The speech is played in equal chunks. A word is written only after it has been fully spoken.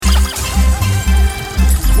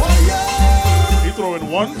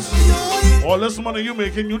throwing ones? All this money you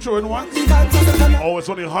making, you throwing ones? Oh, it's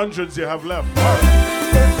only hundreds you have left. All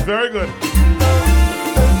right. Very good.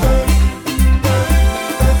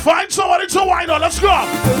 Find somebody to wind on. Let's go.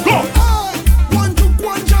 Go. One took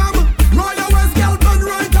one job. Right away, scalp and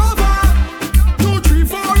right over. 2, 3,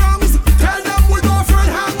 4 rounds. Tell them we go for a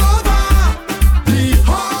hangover. The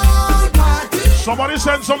whole party. Somebody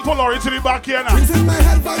send some Polari to the back here now. In my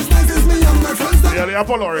head, vibes nice is me and my friends. Yeah, they are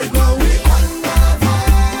Polari. Now we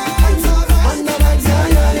on the vibes, yeah,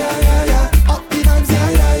 yeah, yeah, yeah, yeah. Up the vibes, yeah,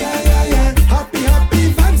 yeah, yeah, yeah, yeah. Happy,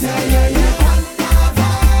 happy vibes, yeah, yeah, yeah.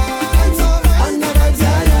 On the vibes,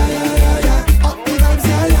 yeah, yeah, yeah, yeah, yeah. Up the vibes,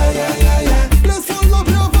 yeah, yeah, yeah, yeah, yeah. Let's follow up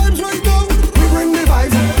your vibes right now. We bring the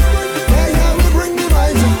vibes, yeah, yeah, we bring the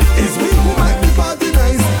vibes. It's we who make the party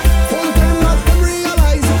nice. Full time not to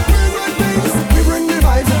realize. We run things, we bring the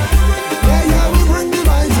vibes, yeah, yeah, we bring the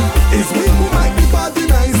vibes. It's we who make the party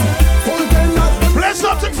nice. Full time not to Play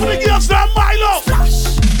something for the girls now, Milo.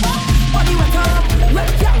 Body wet up,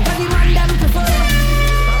 wet young, body man them prefer.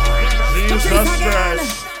 Jesus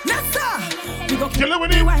Christ. Kill it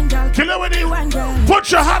with him. Kill it with him.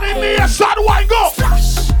 Put your hand in the air, son. Wine go.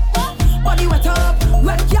 Body wet up,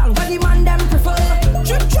 wet young, body man them prefer.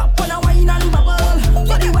 Drip drop on a wine and bubble.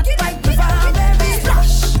 Body wet like prefer, baby.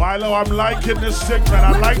 Splash. Milo, I'm liking this thing, man.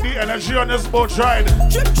 I like the energy on this boat ride.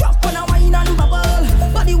 Drip drop on a wine and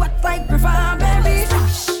bubble. Body wet like prefer, baby.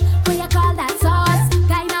 Splash. Who you call that sauce?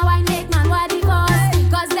 Kinda wine make man what the cause.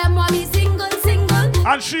 Cause them want me single.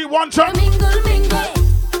 And she wants her Mingle.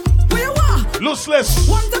 Where you are? looseless.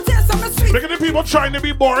 Want to taste some sweet. Look at the people trying to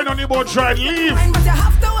be boring on the boat ride. Leave. But you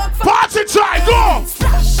have to work for Party time, go.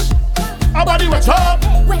 Splash. Our body wet up.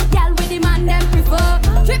 Wet girl with the man them prefer.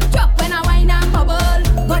 Drip drop when I wine and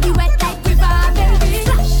bubble. Body wet like river, baby.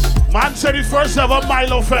 Splash. Man said the first ever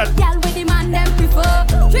Milo fed. Girl with the man them prefer.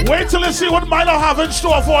 Drip Wait till you see what Milo have in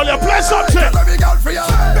store for you. Play something. Baby girl for you.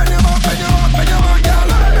 Bend your back, bend your back, bend your back, girl.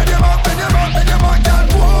 Bend your back, bend your back, bend your back, girl.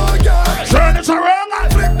 Whoa, girl. Turn it around.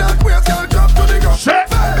 Flick that waist, girl. Drop to the ground. Shit.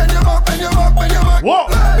 Bend your back, bend your back, bend your back. Whoa.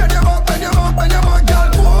 Bend your back, bend your back, bend your back, girl.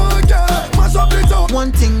 Whoa, girl. Mash up the top.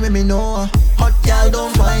 One thing with me know, hot girl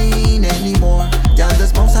don't whine anymore. Girl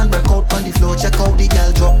just bounce and break out on the floor. Check out the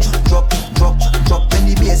girl drop, drop, drop, drop. When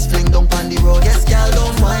the bass fling down on the road. Yes, girl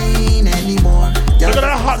don't whine anymore. Look at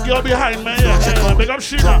that hot girl behind me. Yeah. Big up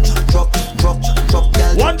Sheena. Drop, drop, drop,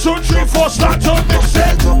 girl. 1, 2, 3, 4, start to mix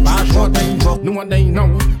it. Drop. No one they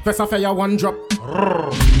know. First of all, one drop.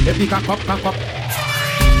 Every cock up. Then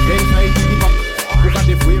try to keep up. Look at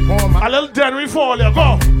the free home. A little Denry fall, you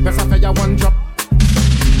go. First of all, one drop.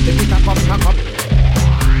 Every cock up.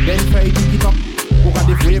 Then try to keep up. Look at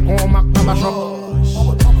the free home. Come shop.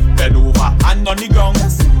 Bend over and on the ground.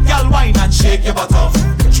 Girl, wine and shake your butt up.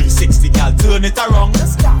 360, girl, turn it around.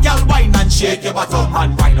 Girl, wine and shake your butt up.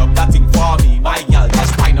 And wind up that thing for me, my girl.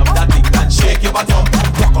 Just wind up that thing and shake your butt up.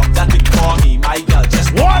 Rock up that thing for me, my girl.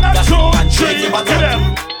 Just 1 rock up that thing and and 2, shake 3, your butt get up.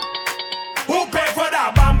 them. Who pay for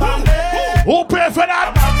that, bam bam day? Who pay for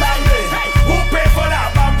that? Bam bam day. Who pay for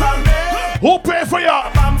that, bam bam day? Who pay for you?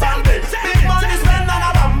 Bam bam day. Big money spend on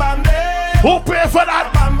a bam bam day. Who pay for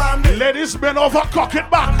that? Bam bam day. Ladies, bend over, cock it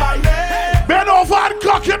back. Bam day. Bend over and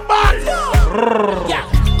cock it back. Yeah.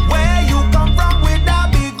 Where you come from with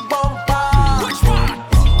that big bumper? Which one?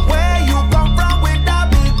 Where you come from with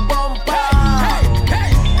that big bumper?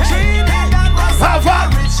 Trinidad was Have a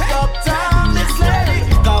fun. rich uptown, this lady.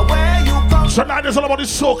 'Cause where you come from? Tonight is all about the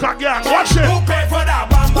soca gang. Watch Who it. pay for that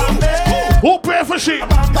bam bam day? Who pay for she?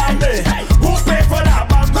 Bam bam day. Who pay for that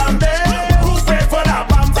bam bam day? Who pay for that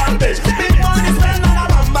bam bam day? Big money spend on a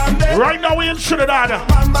bam bam day. Right now we in Trinidad.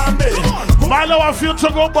 Bam bam day. Milo, I feel to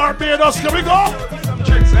go Barbados. Can we go?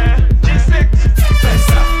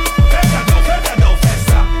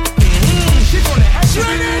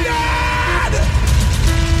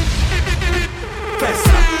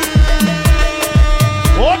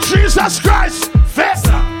 Oh, Jesus Christ.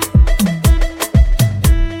 Festa.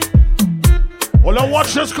 Well, now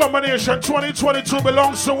watch this combination. 2022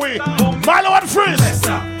 belongs to we. Milo and Freeze.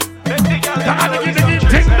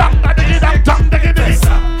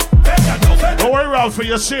 Don't worry, Ralph,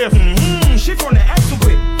 you're safe. She from the X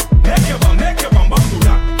away. Make your bum do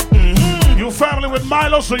that. You family with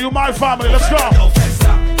Milo, so you my family. Let's go.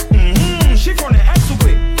 She from the X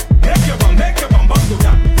away. Make your bum do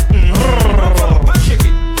that. Shake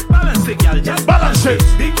it, balance it, girl. Just Balance it.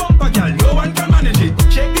 big bumper, girl. No one can manage it.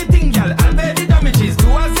 Shake the thing, girl. I'll pay the damages. Do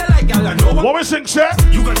as you like, girl. No one. What we sing, sir?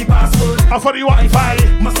 You got the password. I for the Wi-Fi.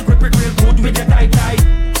 Must grip it real good with your tight.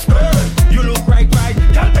 Skirt, you look right.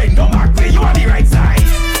 Girl, bend no back way. You on the right side.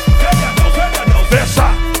 Further down. Festa.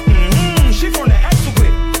 She from the X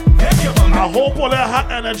away. Make your bum. I hope all that hot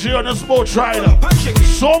energy on this boat ride.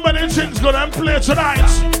 So many things gonna play tonight.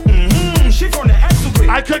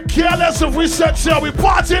 I could care less if we said so. We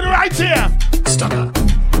partying right here. Stunner.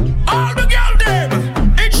 All the girl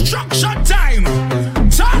them. Instruction time.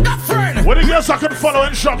 Talk a friend. What the girls I can follow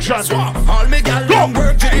instructions? All me girl them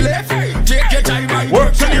work to the left. Take your time and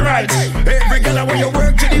work to the right. Every girl when you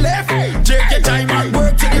work to the left. Take your time and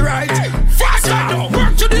work to the right. Faster.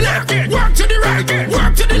 Work to the left. Work to the right.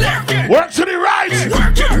 Work to the left. Work to the right.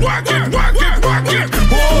 Work it. Work it. Work it. Work it.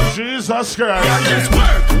 Oh, Jesus Christ. Girl, just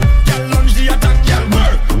work. Girl, lunge the attack. Girl,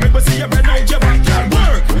 work. Make me see you bend out your back. Girl,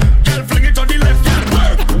 work. Girl, fling it on the left. Girl,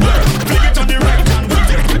 work. Work. Fling it on the right. Girl, work.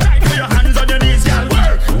 Take your time. Put your hands on your knees. Girl,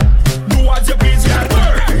 work. Do as you please. Girl,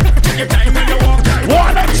 work. Take your time when you walk. Girl,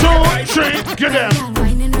 1, 2, 3, get them.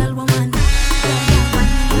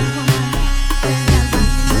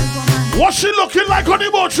 What's she looking like on the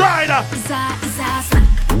boat ride? It's a snack.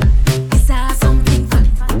 It's a something fat.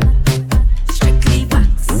 Strictly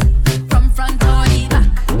facts. From front or the back.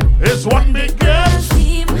 It's one big girl.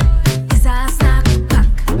 Team. It's a snack pack.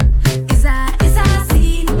 It's a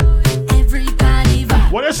scene. Every carnival.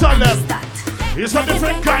 What is on them? It's a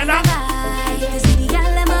different kind of.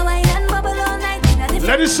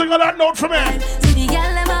 Let me sing on that note for me.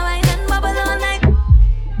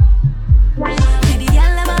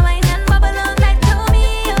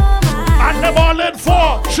 And them all in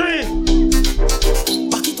 4, 3.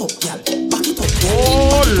 Back it up, girl. Back it up.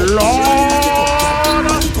 Oh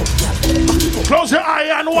Lord. Close your eye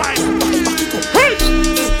and wine. Hey.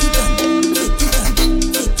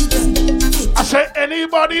 I say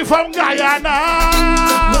anybody from Guyana.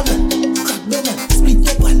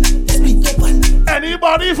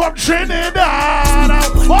 Anybody from Trinidad?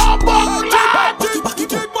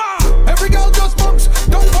 every girl just bounce.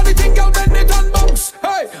 Don't funny thing, girl, bend it and bounce.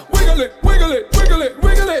 Hey, wiggle it, wiggle it, wiggle it,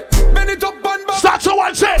 wiggle it. Bend it up and bounce. Start to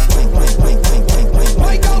one set.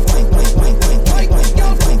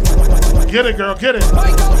 Get it, girl, get it.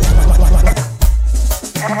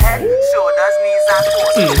 Head, shoulders, knees and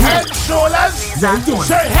toes. Head, shoulders.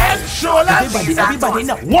 Say head, shoulders. Everybody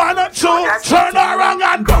know. 1, 2, turn around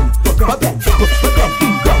and go.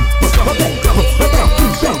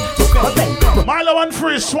 Milo and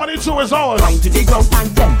Freeze, 22 is ours.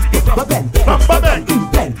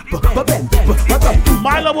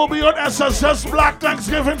 Milo will be on SSS Black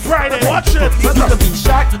Thanksgiving Friday. Watch it. You could be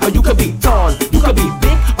short or you could be tall. You could be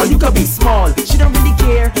big or you could be small. She don't really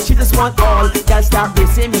care, she just want all. Girl start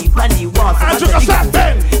racing me on the wall. I took a step,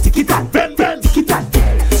 bend. Tick it on, Bend, bend. tick it on,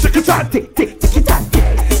 Tick it on. tick, tick, tick it on,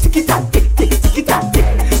 tick it on, tick, tick, tick it on, tick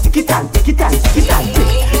it on, tick it on, tick it on, tick it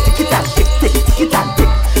on, tick, tick, tick it on,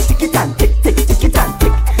 tick it on, tick, tick, tick it on,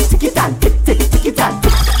 tick it on, tick, tick, tick it on,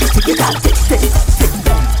 tick it on, tick, tick,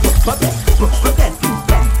 tick.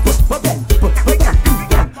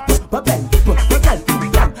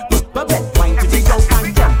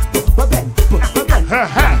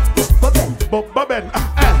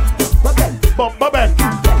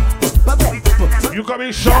 You can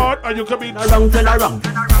be short or you can be Around, turn around.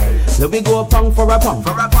 Let me go a pound for a pound.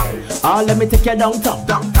 Ah, let me take you downtown.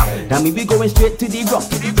 Now me be going straight to the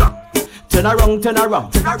ground. Turn around, turn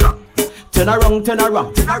around. Turn around, turn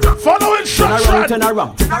around. follow instruction. Turn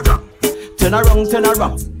around, turn around. Turn around, turn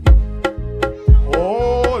around.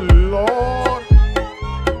 Oh Lord.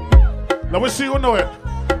 Let me see who know it.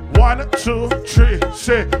 1, 2, 3.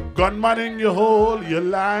 Say gunman in your hole, you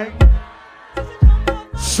lying.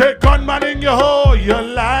 Say gunman in your hole, you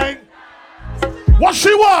lying. What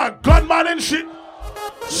she want? Gunman in she.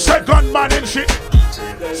 Say gunman in she.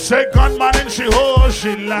 Say gunman in she hole,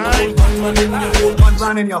 she lying. Gunman in your hole,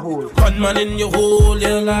 gunman in your hole. Gunman in your hole,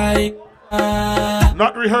 you like.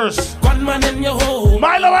 Not rehearse. Gunman in your hole.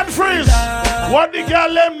 Milo and Freeze. What the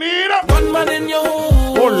girl them need? Gunman in your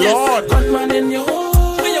hole. Oh Lord. Gunman in your hole.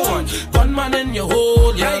 What you want? Gunman in your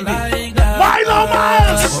hole, you like that. Milo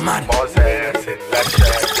Miles. Let's stress it. Let's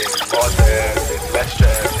stress it. Let's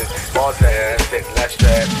stress it. Let's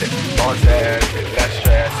stress it. Let's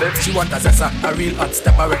stress it. She want a zessa, a real hot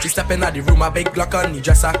stepper. When she step in the room, a big Glock on the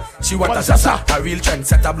dresser. She want a zessa, a real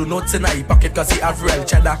trendsetter. Blue notes in her pocket cause he have real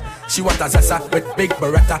cheddar. She want a zessa with big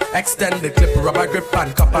beretta, extended clip, rubber grip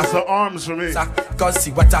and copper. That's the arms for me. Cause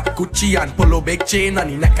she want a Gucci and polo, big chain on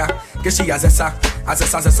the necker. Get she a zessa, a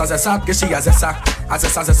zessa, zessa, zessa. Get she a zessa, a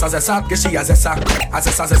zessa, zessa, zessa. Get she a zessa, a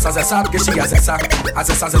zessa, zessa, zessa. Get she a zessa, a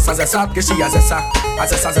zessa, zessa, zessa. Get she a zessa, a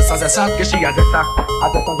zessa, zessa, zessa. Get she a zessa, a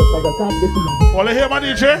zessa, zessa, zessa. Wanna hear my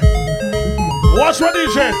DJ? Watch my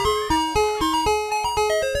DJ.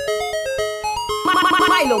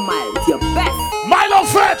 Milo Miles, your best. Milo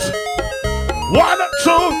Fett. 1,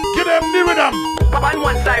 2, get them the rhythm. On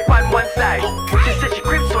one side, on one side. She said she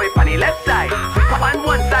crib sway on the left side. On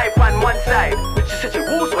one side, on one side. She said she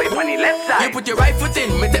woo sway on the left side. You put your right foot in,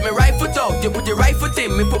 me take my right foot out. You put your right foot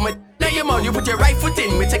in, me put my in your mouth. You put your right foot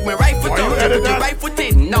in, me take my right foot out. You put your right foot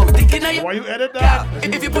in, now thinking of you. Why you edit that?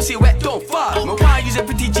 If your pussy wet, don't fall. Me wanna use a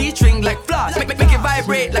pretty G-string like floss. Make it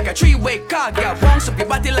vibrate like a three-way car. Girl, bounce up your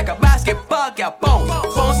body like a basketball. Girl,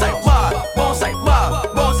 bounce, bounce like bar, bounce like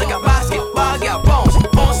bar, bounce like a basketball. Girl, bounce,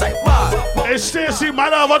 bounce like bar. Hey Stacy,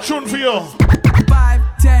 man, I have a tune for you. 5,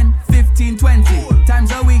 10, 15, 20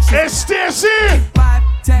 times a week. Hey Stacy, 5,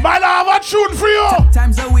 10. man, I have a tune for you.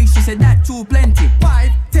 Times a week, she said that too plenty.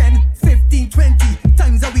 5, 10, 15, 20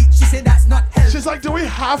 times a week, she said that's not healthy. She's like, do we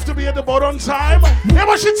have to be at the boat on time? Yeah,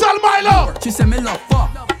 but she tell Milo. She said me love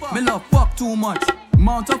fuck too much.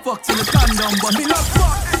 Mount a fuck till the condom, but me love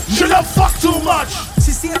fuck. She love fuck too much.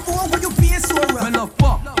 She said, oh, when you be so rough.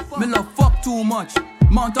 Me love fuck too much.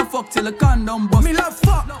 Mount a fuck till the condom, but me love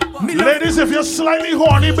fuck. Ladies, if you're slightly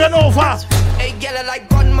horny, bend over. Hey, get it like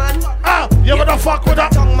gunman. Ah, you wanna fuck with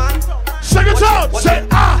that? Tongue man. Sing it out. Say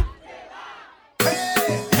ah.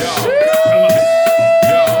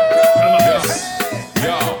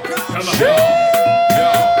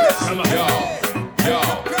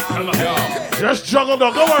 Just juggle,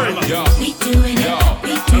 don't worry. We doing it,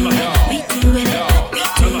 we doing it, we doing it, we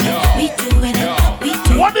doing it, we doing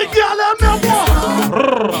it. What the girl let me want?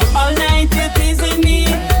 All night you're teasing me,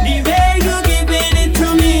 the way you giving it to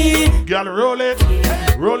me. Girl,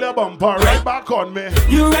 roll your bumper right back on me.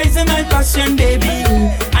 You raising my passion, baby,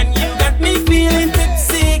 and you got me feeling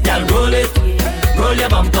tipsy. Girl, roll your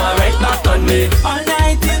bumper right back on me. All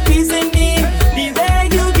night you're teasing me, the way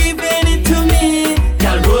you giving it to me.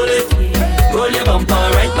 Girl, roll your bumper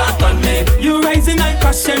right back on me. You raising my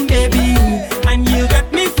passion, baby, and you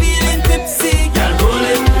got me feeling tipsy. Girl, roll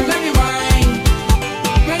it. Let me wine.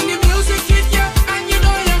 When the music hit you and you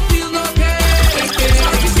know you feel no pain.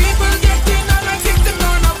 People getting on and kick them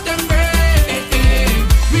down up them brain.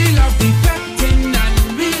 We love the petting and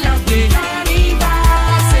we love the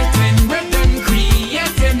carnival. Setting rhythm,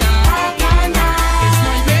 creating a it's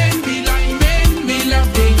like when we love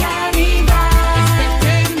the carnival.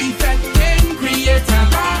 Expecting, we fetting, create a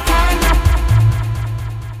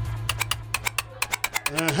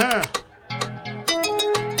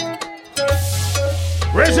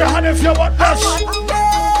Raise your hand if you want less.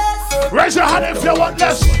 Raise your hand if you want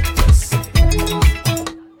less.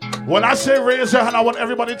 When I say raise your hand, I want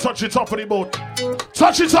everybody to touch the top of the boat.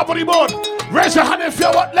 Touch the top of the boat. Raise your hand if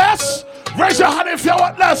you want less. Raise your hand if you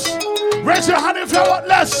want less. Raise your hand if you want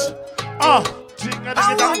less.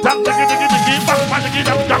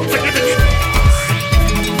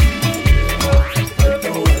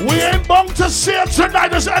 We ain't bound to see it tonight.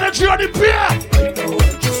 There's energy on the pier.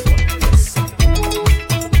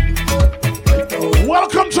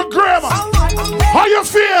 Welcome to Grandma. How you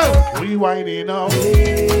feel? We whining now.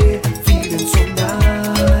 Feeling so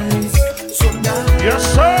nice, so nice.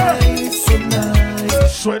 Yes, sir. So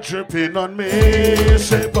nice. Sweat dripping on me.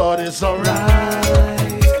 Say, but it's alright.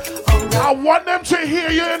 I want them to hear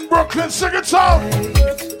you in Brooklyn. Sing it out.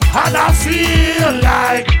 And I feel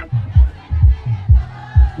like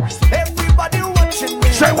Everybody watching me.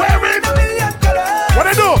 say wearing. What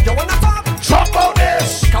they do? You wanna Talk about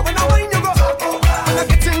this. Cause when I wine you go, when I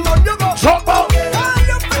get in on you go. Talk about it. All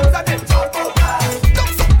your friends are them talk about that.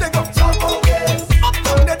 Jumps up they go talk about it. Up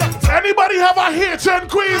down they don't talk. Anybody have a hater in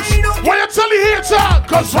Queens? What you tell the hater?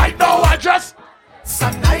 Cause right now I just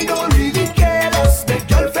And I don't really care less. The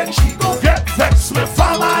girlfriend she go get vexed. My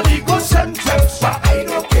family go send text. but I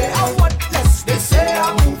don't care how what less. They say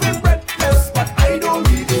I'm moving breathless, but I don't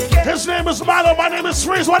really care. His name is Milo, my name is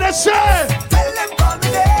Freeze. What they say? Tell them call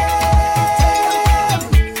me name.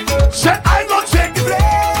 Say I gon' take the blame.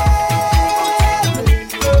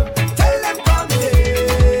 Tell them call me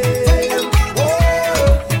name. Oh,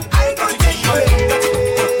 I gon' take the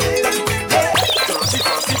blame.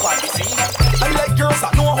 I like girls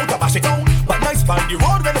that know how to bash it down, but nice on the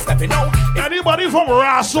road when they're stepping out. Anybody from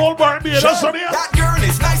Russell, Barbados, on here? That girl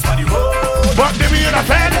is nice on the road. But they be in a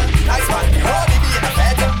bed. Nice on the road, they be in a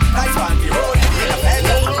bed. Nice on the road, they be in a bed.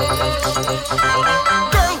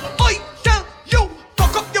 Girl, oi, tell you,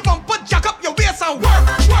 fuck up your bumper, jack up your waist and work.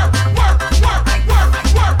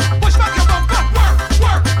 Push back your bumper,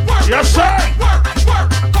 work. Yes, sir. Work,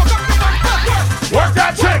 fuck up your bumper, Work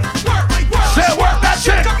that chick. Say work that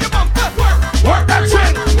chick. Fuck up your bumper, Work that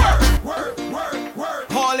chick.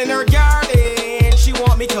 All in her garden, she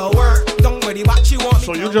want me to work. Don't worry what she want me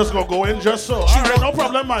So to. you just gonna go in just so. All right, no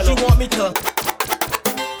problem, Milo. She want me to.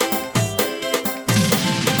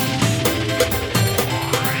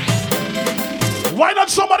 Why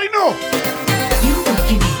not somebody new?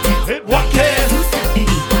 It walking.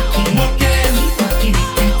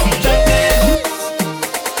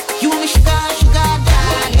 You want me sugar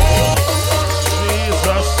daddy?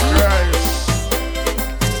 Jesus Christ.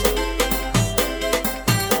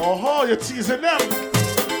 Oh, you're teasing them.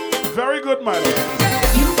 Very good, man.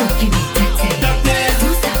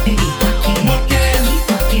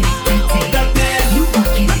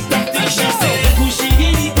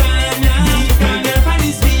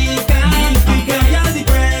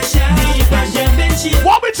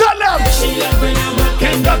 What we tell them? She love when I walk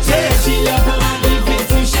in the tail. She love when I give it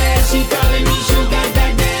to share. She calling me sugar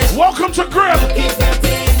daddy. Welcome to Grip.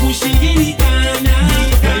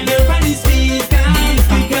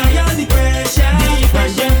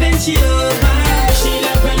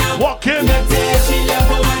 Walk in.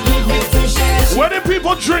 Where the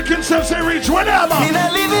people drinking since they reach whenever? Me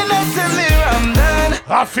not living until I'm done.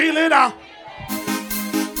 I feel it now.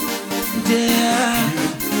 Yeah.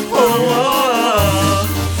 Oh,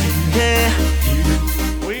 yeah.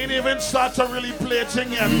 We ain't even start to really play it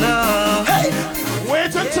yet. No. Hey.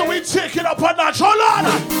 Wait until we take it up a notch. Hold on.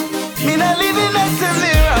 Me not living until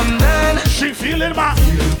I'm done. She feeling ma.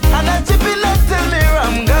 I'm not tipping until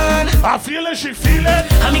I'm gone. I feel it, she feel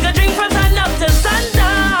it. I'm gonna drink from sun up to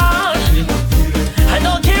sundown. I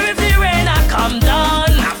don't care if the rain I come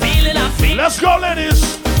down. I feel it. Let's go,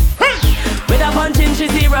 ladies. Hey. With a bunch in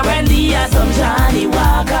zero brandy or some Johnny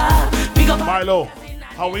Walker. Milo,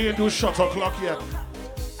 how we ain't do shot o'clock yet?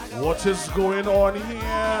 What is going on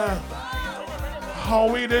here? How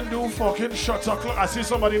we didn't do fucking shot o'clock? I see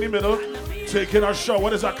somebody in the middle taking a shot.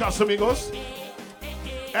 What is that, Casamigos?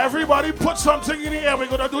 Everybody put something in the air. We're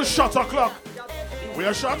gonna do shot o'clock. We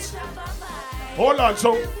are shots? Hold on,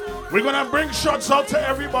 so we're gonna bring shots out to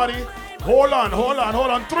everybody. Hold on.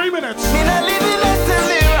 3 minutes. Me not living until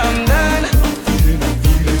I'm done.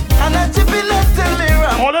 I'm not tipping until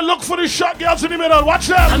I'm. All look for the shot girls in the middle. Watch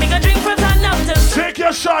them. I'm gonna drink from sun up to sun. Take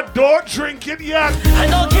your shot. Don't drink it yet. I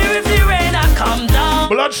don't care if the rain I come down.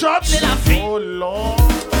 Blood shots. Oh Lord.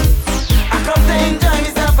 I come to enjoy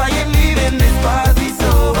myself. I ain't leaving this party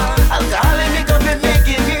sober. Alcohol in me cup is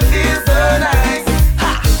making me feel so nice.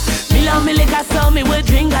 Ha! Me love me liquor, so me will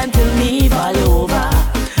drink until me fall over.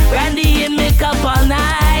 Brandy and makeup all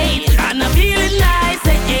night, and I feeling nice.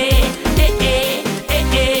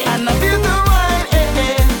 And I feel the wine.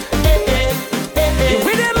 The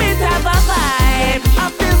rhythm it have a vibe. I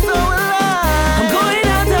feel so alive. I'm going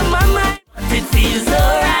out of my mind, but it feels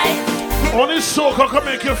alright. Only soca can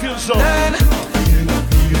make you feel so. I'm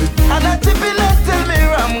not tipping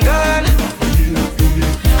until I'm gone.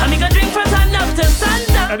 I'm gonna drink from sun up to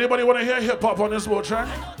sundown. Anybody want to hear hip hop on this boat track?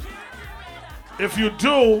 If you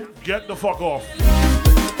do, get the fuck off.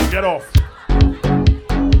 Get off.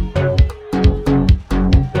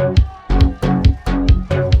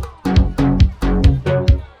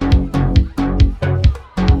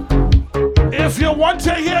 If you want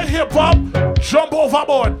to hear hip hop, jump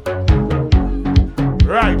overboard.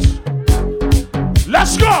 Right.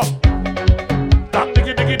 Let's go. Dang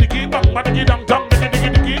diggy diggy diggy, bang ba diggy dang dang diggy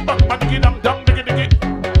diggy diggy, bang ba diggy dang dang diggy diggy.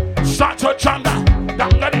 Start to changa,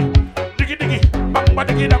 dang diggy diggy diggy, bang ba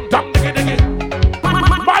diggy dang dang diggy diggy.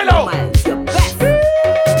 Milo.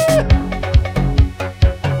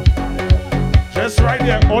 Just right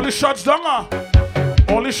there. All the shots down,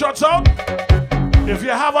 all the shots out. If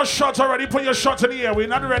you have a shot already, put your shot in the air. We're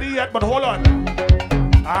not ready yet, but hold on.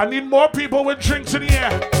 I need more people with drinks in the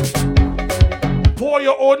air. Pour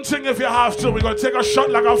your own thing if you have to. We're going to take a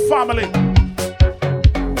shot like a family.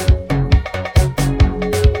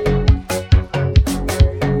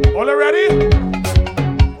 All you ready?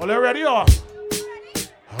 All you ready? Or?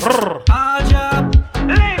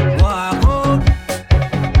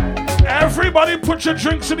 Everybody put your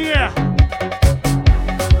drinks in the air.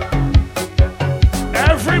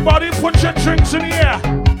 Everybody put your drinks in the air.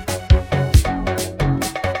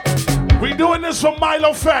 We doing this for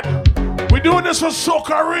Milo Fett. We doing this for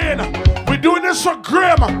Soca Rain. We doing this for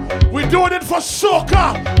Grim. We doing it for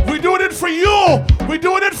Soca. We doing it for you. We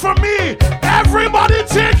doing it for me. Everybody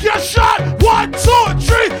take your shot. 1, 2,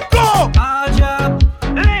 3, go.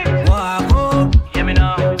 Hear me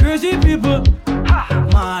now. Crazy people.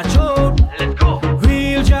 March out. Let's go.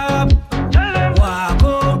 Real job. Walk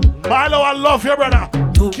out. Milo, I love you, brother.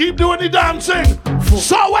 Keep doing the damn thing.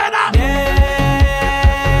 So when I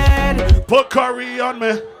put curry on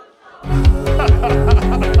me.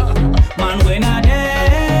 Man, when I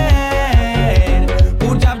dead,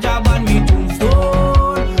 put jab on me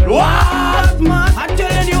tombstone. What? Man, I'm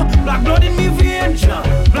telling you, black blood in me vein,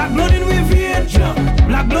 black blood in me vein,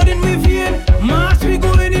 black blood in me vein. Mass we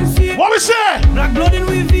going insane. What we say? Black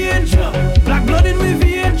Black blood in me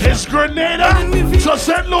veins. It's Grenada to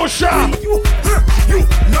St. Lucia. You,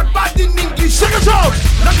 not bad in English. Sing it out.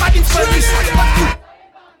 Not bad in Spanish.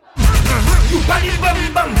 You bad in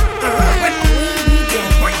bum bum.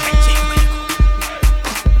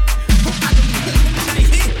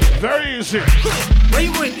 Very easy. Where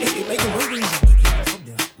you going? You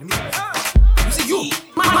see you.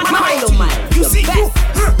 You see you.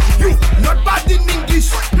 Not bad in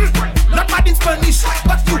English. Not bad in Spanish.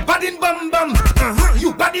 But you bad in bum bum.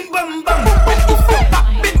 You bad in bum bum. If you back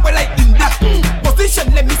bend well like in that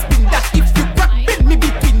position, let me spin that. If you back bend me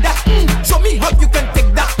between that, show me how you can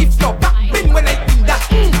take that. If your back bend well like in that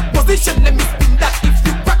position, let me spin that. If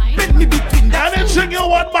you back bend me between that. Anything you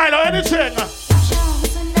want, Milo, anything.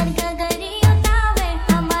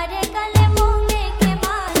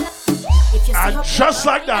 And just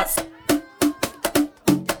like that.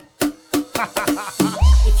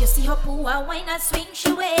 If you see her pua wine and swing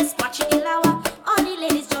she waist, watch it ilawa, all the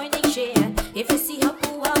ladies joining share. If you see her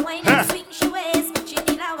pua wine and swing she waist, watch it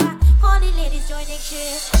ilawa, all the ladies joining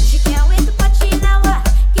share. She can't wait to patch ilawa,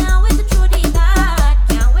 can't wait to throw the gun,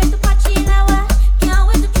 can't wait to patch ilawa, can't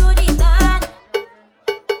wait to throw the gun.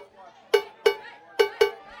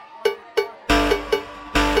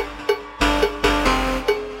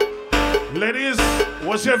 Ladies,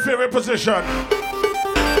 what's your favorite position?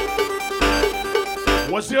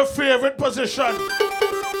 What's your favorite position?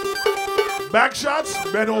 Back shots,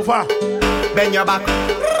 bend over. Bend your back.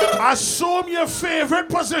 Assume your favorite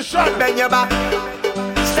position. Bend your back.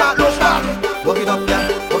 Start look back. Walk it up,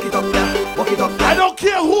 yeah. Walk it up, yeah. Walk it up, yeah. I don't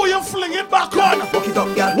care who you fling it back on. Walk it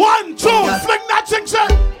up, yeah. 1, 2, fling that thing, sir.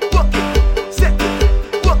 Walk it, set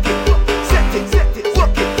it, walk it, set it, set it,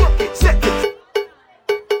 walk it, walk it, set it.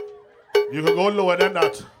 You can go lower than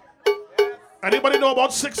that. Anybody know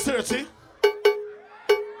about 6:30?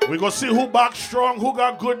 We gonna see who back strong, who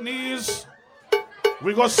got good knees.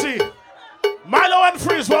 We gonna see. Milo and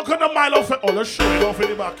Freeze, welcome to Milo. Oh, they're showing off in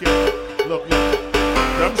the back here. Look.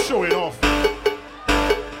 Them showing off.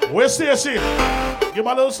 Where's Stacy? Give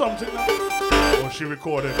me a little something now. Oh, she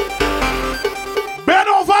recorded. Bend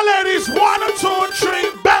over, ladies. 1, 2,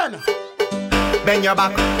 3, bend. Bend your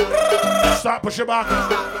back. Start, push your back.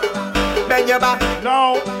 Bend your back.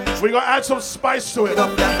 Now, we gonna add some spice to it.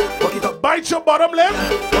 Walk it up, yeah. Walk it up. Bite your bottom lip.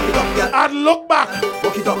 Walk it up, yeah. And look back.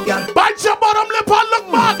 Walk it up, yeah. Bite your bottom lip and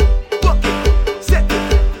look back. Walk it, set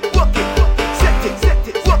it, walk it, set it, set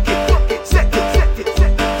it, walk it, set it, set it,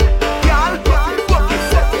 set it. Girl, walk it,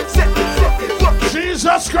 set it, set it, set it, walk it.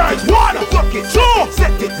 Jesus Christ. 1, 2, walk it,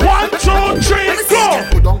 set it, 1, 2, 3, go.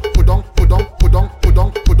 Put down, put down, put down, put down, put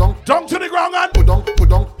down, put down. Down to the ground and Put down, put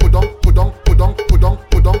down, put down, put down, put down, put down,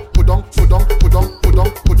 put down, put down, put down, put down, put down, put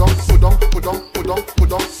down, put down, put down, put down, put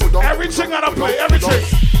down, put down. everything on a play, everything.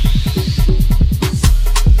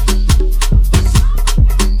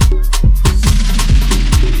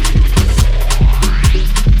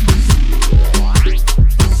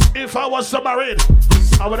 If I was married,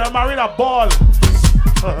 I would have married a ball.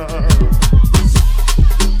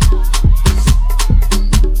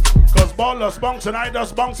 Cause ball does bounce and I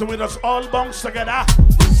does bounce and we just all bounce together.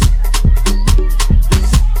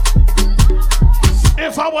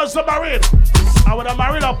 If I was married, I would have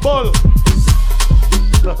married a bull.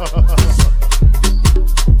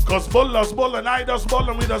 Cause bull does bull and I does bull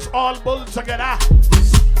and we just all bull together.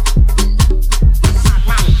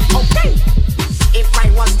 Okay. If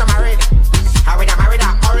I was to marry, I would have married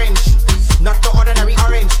an orange. Not the ordinary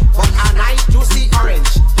orange, but a nice juicy orange.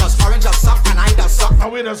 Cause orange does suck and I does suck.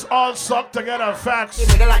 And we just all suck together, facts. In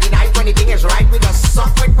the middle of the night when the thing is right, we just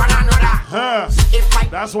suck with one another. Huh. If I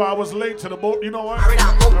That's why I was late to the boat, you know what? married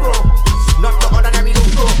an Oprah, not the ordinary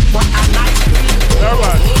loco, but a nice green.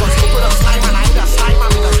 Alright. Cause people does slime and I does slime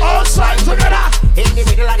and we does All slime together. In the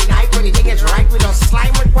middle of the night when the thing is right, we just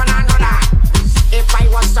slime with one another. If I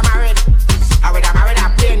was to marry, I would have married a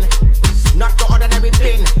pin. Not the ordinary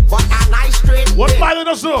pin, but a nice straight What pin. Miley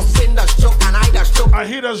does do? Sin does choke and I does choke. I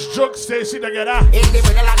hear us joke Stacy together. In the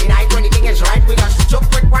middle of the night when the thing is right, we just choke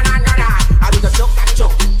with one another. I do the choke, stop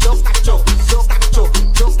choke, choke, stop choke, choke, stop choke,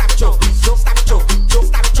 choke, stop choke, choke, stop choke, choke,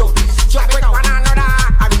 stop choke, choke with one another.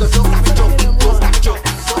 I do the choke, stop choke, choke, stop choke,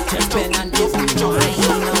 choke, stop choke, choke, stop choke,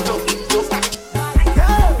 choke, stop choke.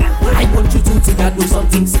 I want you to take and do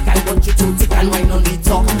something sick. I want you to take and wine on the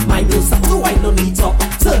top. My girl stop to wine on the top.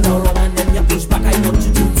 Turn around and then you push back. I want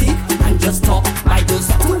you to take and just talk. My girl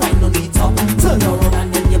stop to wine on the top. Turn around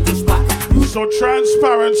and then you push back. So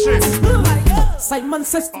transparency. Simon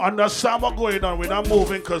says Understand what's going on. We're not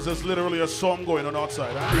moving because there's literally a storm going on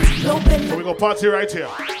outside. Huh? So we go party right here.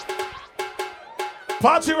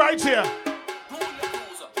 Party right here.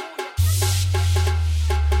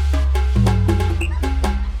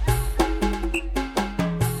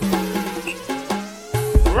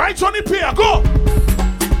 Tony Pierre, go!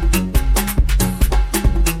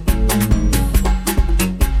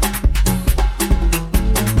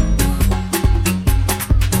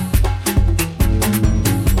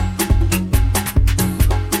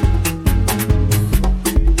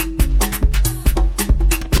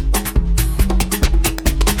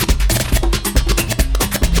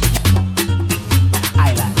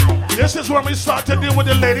 This is when we start to deal with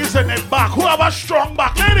the ladies in the back. Who have a strong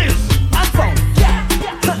back? Ladies! I'm from, yeah.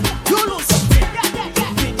 You lose something.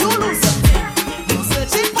 You lose something. You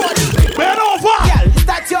searching for the Bend over! girl, is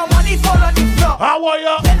that your money fall on the floor? How are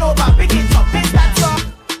ya? Bend over, pick it up, is that your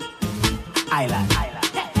island?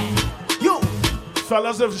 You,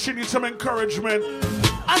 Fellas, if she needs some encouragement,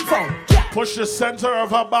 I'm from, yeah. push the center of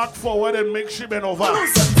her back forward and make she bend over. You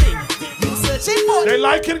lose something. You searching for They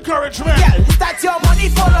like encouragement. girl, is that your money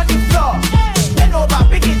fall on the floor? Bend over,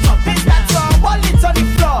 pick it up, is that your wallet on the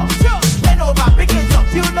floor? Bend over, pick it up,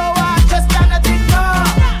 you know I just cannot ignore.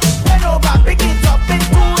 Bend over, pick it up, it's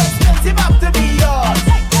too expensive have to be yours.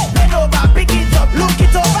 Bend over, pick it up, look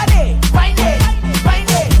it over there. Find it, find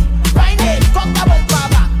it, find it. Fuck the bump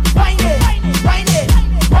back. Find it, find it,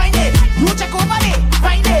 find it. You check over there.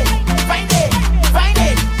 Find it, find it, find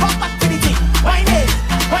it. Fuck back to the thing. Find it,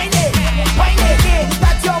 find it, find it. Is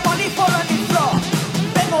that your money fall on the floor?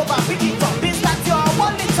 Bend over, pick it up, is that your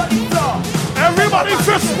wallet on the floor? Everybody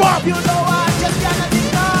fist bump! You know I just cannot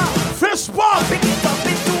ignore. Fist bump! Pick it up,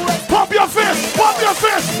 it's too expensive. Pump your fist! Pump your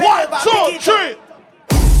fist! 1, 2,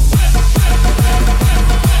 3!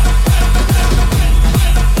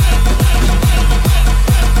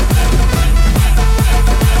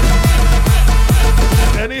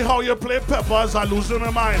 Anyhow you play peppers, I lose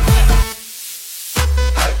my mind.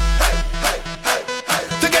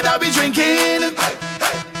 Together we drinking.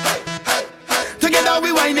 Together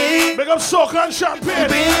we whining. Big up soca and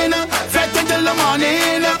champagne. Fed until the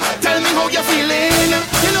morning. Tell me how you're feeling.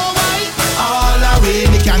 You know why? All away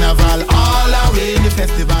in the carnival, all away in the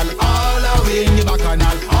festival, all away in the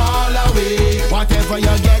bacchanal, all away. Whatever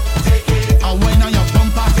you get, take it. And when on your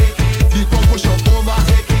bumper, take it. Big pump push up over,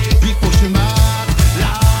 take it. Big push him back,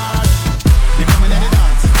 Lord. You come and let it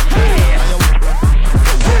dance.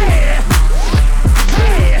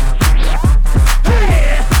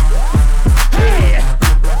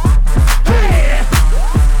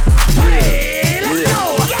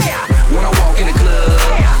 When I walk in the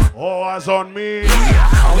club, Oh, eyes on me.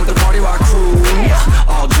 I'm with the party rock crew.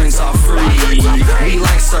 All drinks are free. We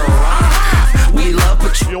like Ciroc. We love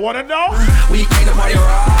Patron. You wanna know? We came to party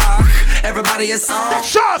rock. Everybody is on.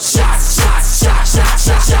 Shots! Shots, shots, shots, shots,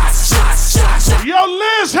 shots, shots, shots, shots, shots. Yo,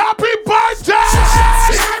 Liz, happy birthday!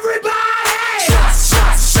 Everybody! Shots,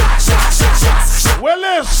 shots, shots, shots, shots, shots. Well,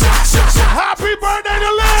 Liz, happy birthday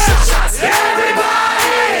to Liz!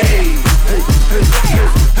 Everybody!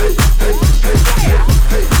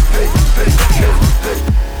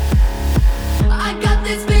 I got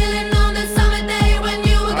this feeling on the summer day when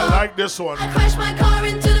you were I gone. like this one. I crashed my car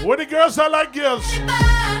into the With the girls, I like girls.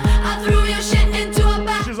 I threw your shit into a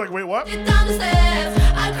bag. She's like, wait, what? Down the stairs.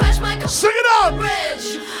 I crashed my car Sing it out!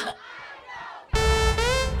 bridge.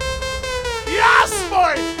 Yes,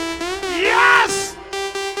 boy! Yes!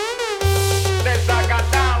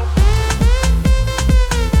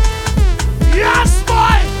 Yes,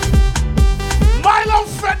 boy! Milo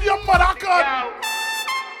fed your mother gun.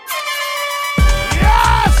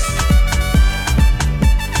 Yes!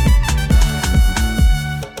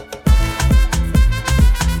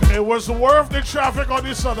 It was worth the traffic on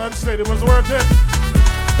the southern state. It was worth it.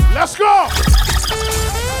 Let's go!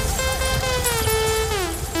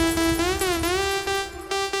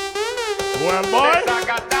 Well, boy.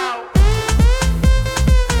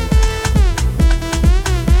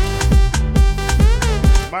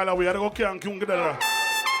 Milo, we gotta go Cancun together.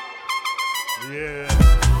 Yeah.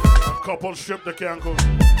 A couple trip to Cancun.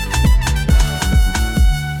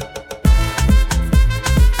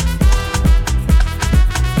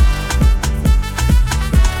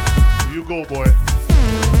 You go, boy.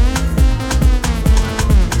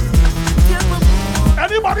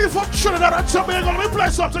 Anybody from Trinidad and Tobago, let me play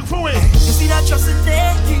something for you. You see that trust in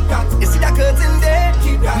there? Keep that. You see that curtain there?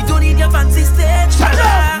 Keep that. We don't need your fancy stage. Shut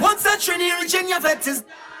up! Once a Trinity region, your vet is.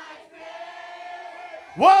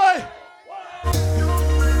 Why?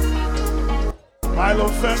 Milo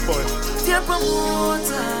fat boy. Dear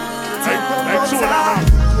promoter. Hey,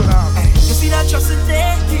 2.5. You see that trust in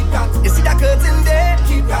there? Keep that. You see that curtain there?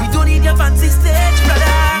 Keep that. We don't need your fancy stage,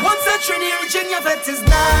 brother. Once a Trinity region, your vet is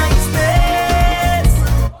nice.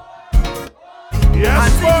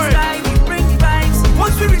 Yes, boy. We bring the vibes.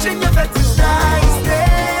 Once we reach in your vet is nice.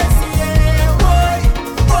 Yeah, boy,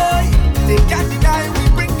 boy. They can't deny we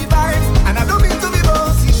bring the vibes.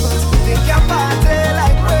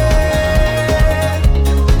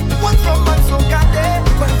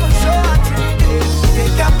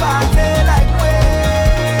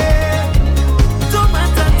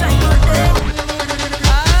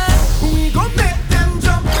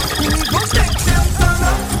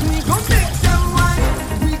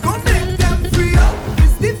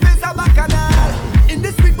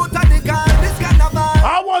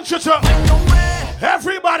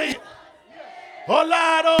 Oh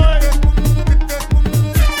Lord,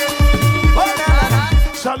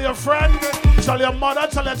 tell your friend, tell your mother,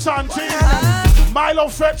 tell your auntie. Milo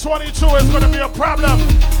Fed 22 is going to be a problem.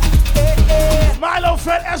 Milo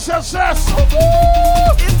Fed SSS.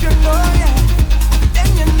 If you know ya,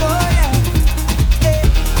 then you know ya.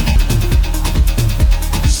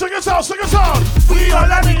 Sing it out, sing it out. We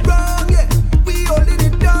all in it wrong, yeah. We all in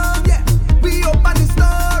it down, yeah. We open the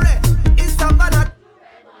story. It's Savannah.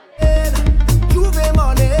 Juve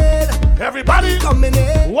morning. Everybody, coming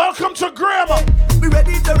in. Welcome to Grammar. We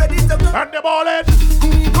ready to go. And the ball in.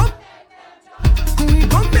 We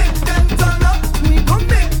gon' make them turn up. We gon'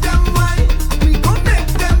 make them wine. We gon' make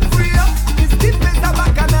them free up. It's this place of a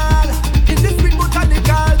canal. In this big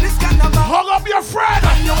botanical, this carnival. Hug up your friend.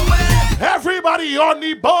 Everybody on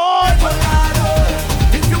the board.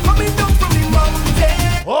 If you coming down from the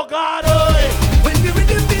mountain. Oh God, when the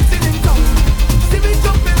rhythm beats in town, see me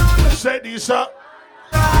jumping on. Say this up.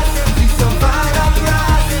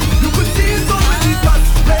 You could see it already got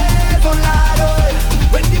red for Lado.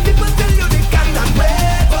 When the people tell you they cannot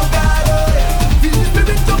wait for God. Feel the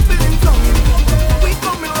spirit jumping in town. We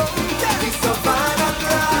coming around. We survive and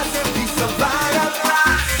rise. We survive and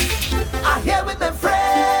rise. I'm here with my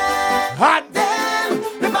friends. Hot.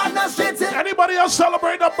 Anybody else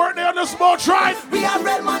celebrate a birthday on this boat ride? We have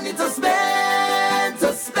real money to spend,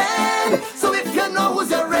 So if you know who's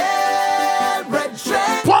your real bread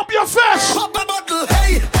trade, pump your fist. Pop a bottle,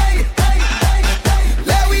 hey, hey, hey, hey, hey.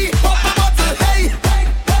 Let we pop a bottle, hey, hey,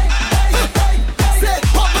 hey, hey, hey. Say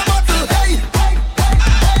pop a bottle, hey, hey, hey,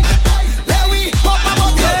 hey, hey. Let we pop a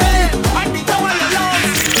bottle, hey. I think I want to love.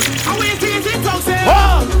 I will see it talk, say.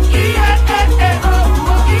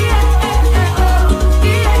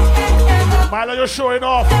 Milo, you're showing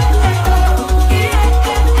off.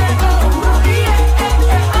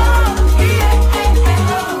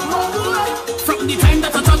 From the time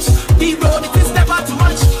that I touch the road, it is never too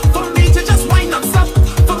much for me to just wind up stop,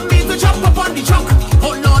 for me to jump up on the truck.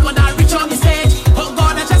 Oh Lord, when I reach on the stage, oh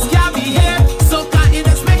God, I just can't be here. So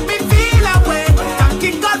kindness make me feel away.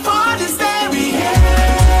 Thanking God for this day we here.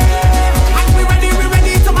 And we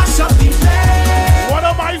ready to mash up the place. One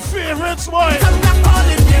of my favorites, boy.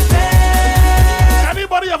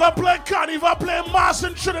 Anybody ever play carnival, play mass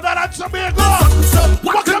in Trinidad and Tobago?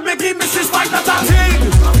 What can make me Mrs. White not a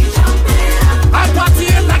thing? I party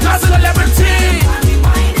like a celebrity.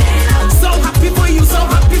 So happy for you, so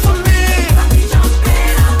happy for me.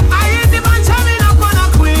 I ain't the man jamming up on a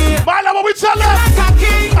queen. Milo, what we tell them?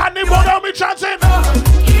 And the mother me chanting.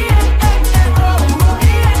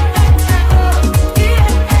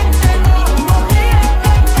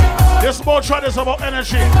 This boat ride is about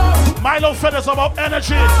energy. Milo Fed is about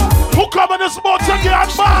energy. Who come in this boat to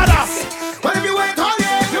get mad? Well, if you wait all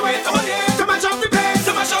year, you wait all year to mash up the place,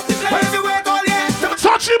 to mash up the place. Well, if you wait all year to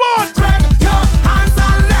touch him on. Spread your hands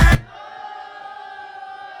and let.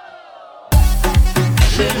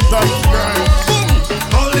 Jesus Christ.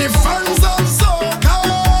 All the fans of soca.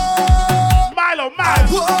 Milo, man.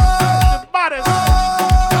 The baddest.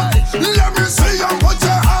 Let me see you put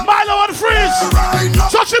your hand. Milo and freeze. Right now.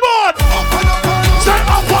 Touch him on. Up and up and up. Say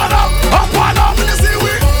up and up, up and up. When you see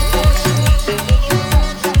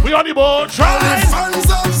we on the boat, try. All the fans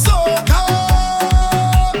of soca.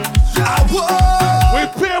 We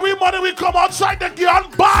pay we money, we come outside the gun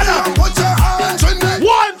banner. Put your hands in it.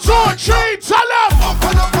 1, 2, 3, tell them. Up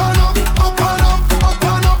and up and up, up and up, up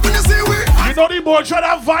and up. When you see we. You know the boat try to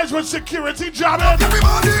have vibes with security jamming.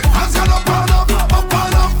 Everybody, hands gone up and up, up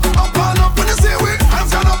and up, up and up. When you see we,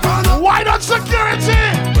 hands gone up and up. Why not security?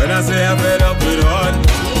 When I say I'm fed up with one,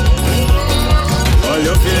 all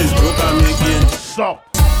you feel is broke and making. Stop.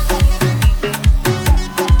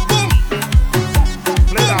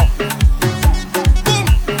 Play now.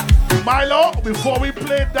 Milo, before we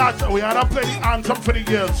play that, we had to play the anthem for the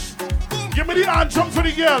girls. Give me the anthem for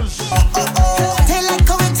the girls. They like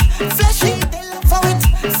how it's fleshy, they love how it's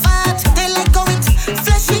fat. They like how it's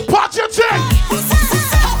fleshy. Part your thing.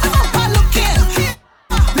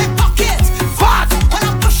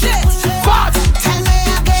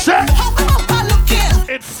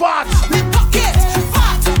 It fat. Me pocket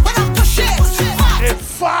fat when I push it. Fat. It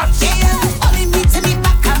fat. Yeah, only me to me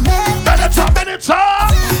back a man. Better top, better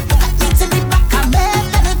top. Me to me back a man.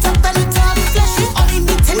 Better top, fleshy. Only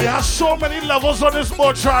me to me. We have so many levels on this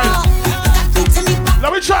boat ride.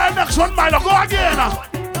 Let me try the next one, Milo. Go again.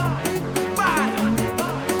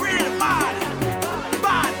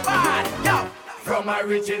 Bad, yo. From my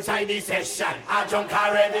rich inside the session, I drunk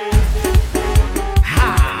already.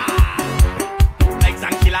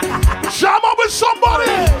 Jam up with somebody.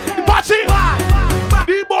 The party.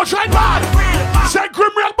 The boat ride bad. Say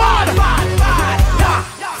Grim real bad.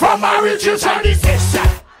 reach inside the session.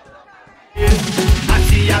 I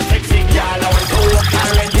see a sexy girl, I want to walk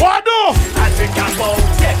already. What do? I think I'm about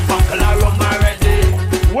get buckle around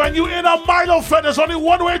already. When you in a Milo Fed, there's only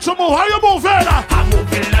one way to move. How you moving? I'm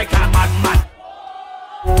moving like a madman.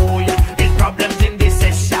 Oh yeah, there's problems in this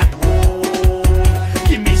session. Oh,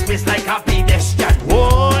 give me space like a pedestrian.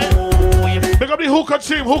 Oh yeah. Pick up the hooker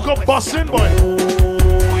team, hooker busting, boy.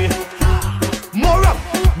 Oh yeah. More up,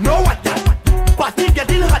 no water. Party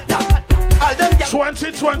getting hotter.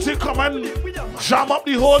 2020 come and jam up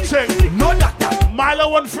the whole thing. No doctor.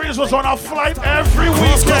 Milo and Freeze was on a flight every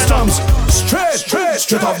weekend. Customs,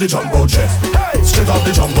 straight off the jumbo jet. Hey, straight off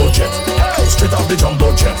the jumbo jet. Hey, straight off the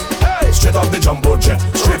jumbo jet. Hey, straight off the jumbo jet.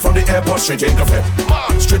 Straight from the airport, straight in the flip.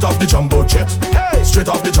 Straight off the jumbo jet. Hey, straight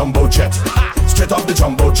off the jumbo jet. Straight off the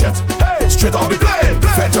jumbo jet. Hey, straight off the plane.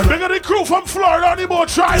 Bigger the crew from Florida on the boat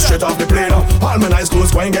try. Straight off the plane. All my nice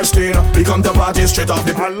clothes going get stained. Become the party straight off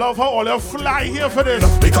the plane. I love how all you fly here for this.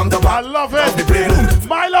 Become the I love it. The plane.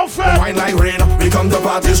 Milo Fed. Wine like rain. Become the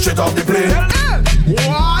party straight off the plane.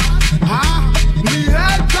 What? Huh? Me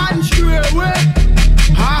head gone straight away.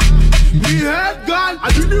 Huh? Me head gone.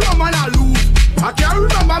 I do the woman I lose. I can't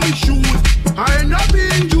remember me shoes. I end up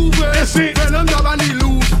being juve. When I'm never need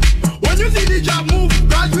lose. When you see the job move,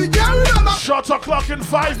 cause we can't remember. Shot o'clock in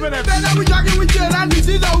 5 minutes. Then we talking with you and this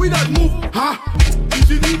is how we don't move. Huh? This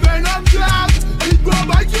is the venom job. It go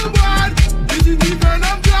back your bad. This is the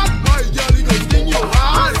venom job. My girl, it goes in your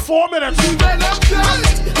heart. 4 minutes. This is the venom job.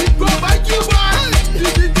 It go back your bad.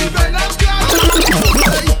 This is the venom job.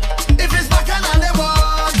 If it's back and they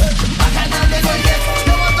want, back and they go get.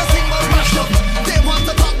 They want to sing about mash up. They want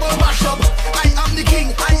to talk about mash up. I am the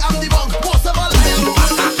king. I am the monk. Most of all, I am.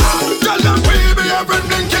 Tell them we be every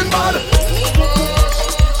blinking bad.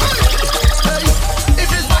 If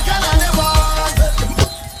it's back and they want,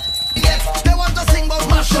 yes, they want to sing about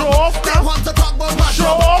mash up. They want to talk about mash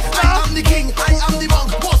up. I am the king. I am the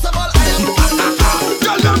monk. Most of all, I am.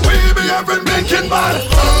 Tell them we be every blinking bad.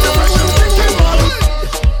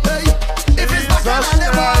 If it's back and they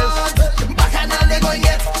want, back and they go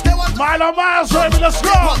get. They want Milo Miles, baby, let's go.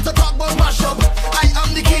 They want to talk about mash up. I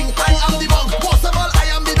am the king. I am the monk. Most of all, I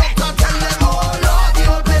am the doctor. Tell them, oh Lord, the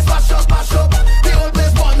whole place mash up, mash up. The whole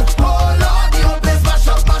place one. Oh Lord, the whole place mash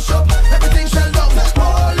up, mash up. Everything shell down.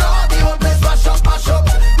 Oh Lord, the whole place mash up, mash up.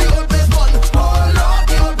 The whole place one. Oh Lord,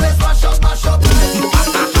 the whole place mash up, mash up.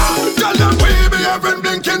 Tell them we be every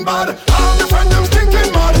blinking bad. All the friends them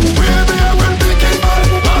stinking mad. We be every blinking bad.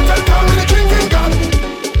 Martel call me the drinking god.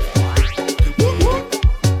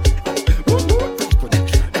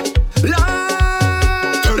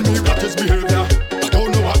 Tell me what is behavior. I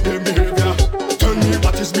don't know what their behavior. Tell me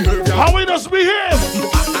what is behavior. How we just behave?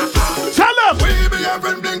 Tell them. We be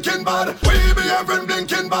every blinking bad. We be every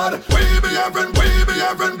blinking bad. We be every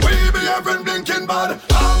blinking bad.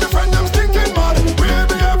 All the friends them stinking mad. We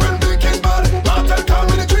be every blinking bad. Martel call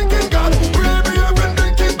me the drinking god. We be every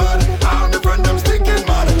blinking bad. All the friends them stinking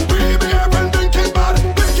mad. We be every blinking bad.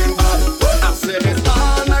 Blinking bad. I say it's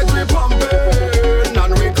all night we pumping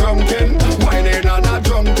and we crunking, whining and a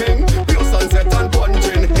jumping, pure sunset and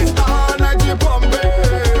punching. It's all night we pumping,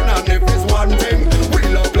 and if it's one thing, we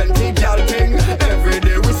love plenty girl thing. Every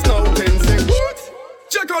day we snouting, sing what?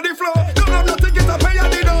 Check out the flow. Don't have nothing to pay a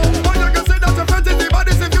dinner. Or you can say that your friends is the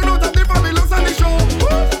baddest if you know that the family looks on the show.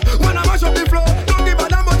 When I mash up the flow, don't give a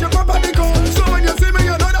damn about your property go. So when you see me,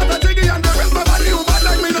 you know that I take it and the rest my body who bad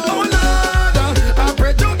like me know. Oh Lord, I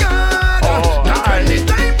pray to God. That when the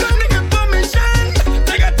time come to get permission,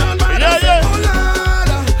 take it down by the side. Oh Lord,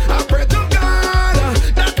 I pray to God.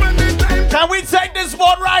 That when the time Can we take this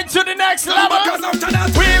boat ride to the next level? because after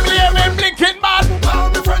that We be every blinking bad. all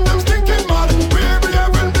the friends them stinking mad. We be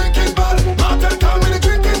every blinking bad. Martel call me the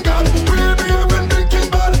drinking god. We be every blinking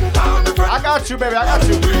bad. All the friends I got you, baby. I got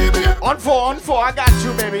you. we be On four. I got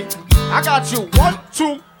you, baby. I got you. 1,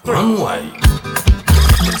 2, 3. runway.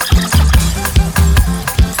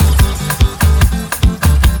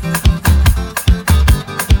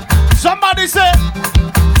 Somebody say,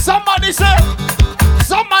 somebody say,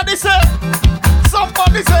 somebody say,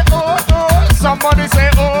 somebody say, oh, oh, somebody say,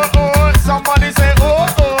 oh, oh, somebody say, oh,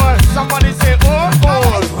 oh, somebody say, oh,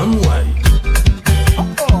 oh. Runway.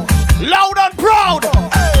 Loud and proud.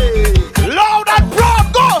 Loud and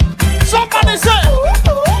proud. Go. Somebody say,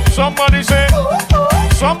 somebody say,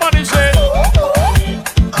 somebody say,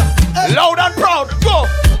 loud and proud. Go.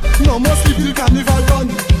 No more civil carnival run.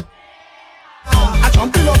 I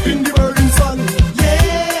jumping up in the burning sun.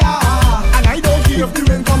 Yeah, and I don't care if the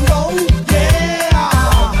rain come down.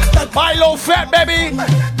 Yeah, that Milo Fat, baby.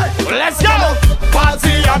 Let's go.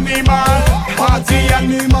 Party animal, party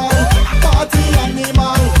animal, party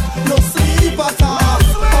animal. No sleep at all.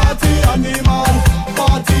 Party animal,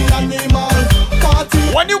 party animal, party.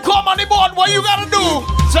 When you come on the board, what you gotta do?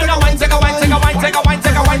 Take a wine, take a wine, take a wine, take a wine,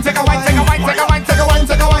 take a wine, take a wine, take a wine, take a wine, take a wine,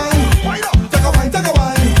 take a wine. Take a wine, take a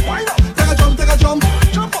wine. Take a jump, take a jump,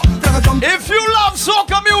 jump, take a jump. If you love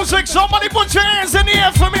soca music, somebody put your hands in the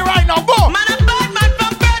air for me right now. Go. Man, I'm bad man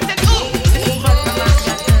from Burton.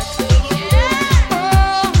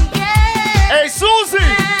 Hey, Susie.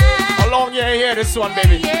 How long you hear this one,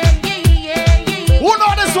 baby? Who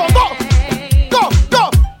know this one? Go. Go, go.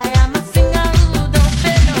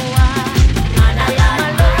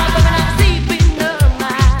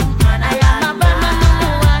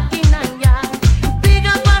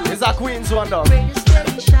 It's a Queen's one, though.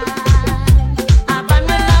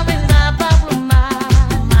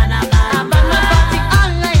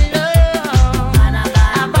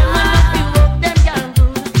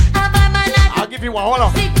 I'll give you one. Hold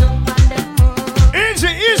on. Easy,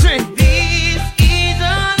 easy.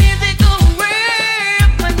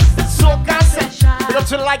 Soca session. Big up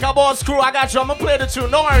to the Like a Boss crew. I got you. I'm gonna play the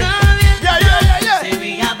tune. Don't worry. Yeah.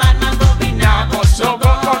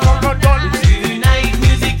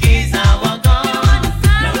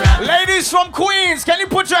 Ladies from Queens, can you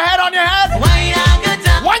put your head on your head? Wind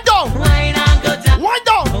down. Wind down. Wind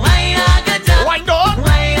down.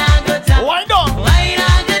 Wind down.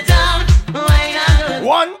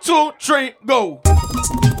 1, 2, 3, go.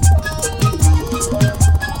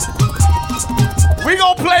 We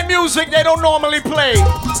gonna play music they don't normally play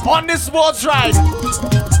on this sports ride.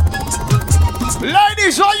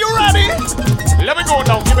 Ladies, are you ready? Let me go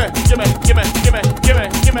now. Give me.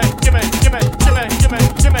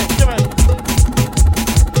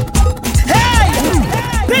 Hey!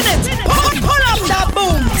 Pin it! Pull up that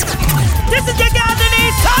boom! This is your girl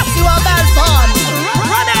Denise Sauce, you are bad fun!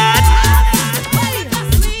 Run it!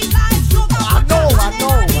 I know.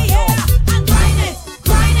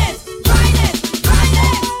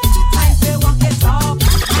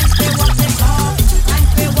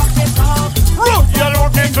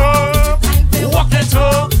 Walk it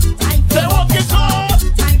up. Say walk it up.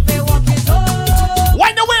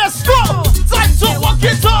 Wind the waist, go. Time to walk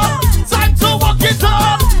it up. Time to walk it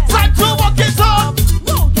up. Time to walk it up.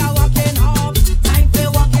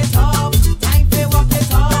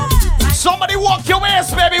 Somebody walk your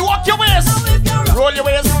waist, baby. Walk your waist. Roll your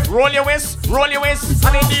waist. Roll your waist. Roll your waist.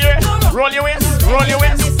 Hand in the air. Roll your waist. Roll your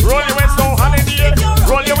waist. Roll your waist. Don't hand in the air.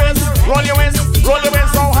 Roll your waist. Roll your waist. Roll your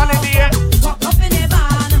waist. Don't hand in the air. Walk up in the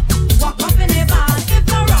van. Walk up in the van. If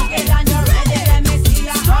you're rugged and you're ready, let me see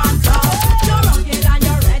your hands up. If you're rugged and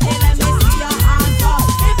you're ready, let me see your hands up.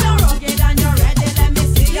 If you're rugged and you're ready, let me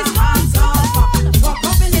see your hands up. Walk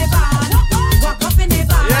up in the van. Walk up in the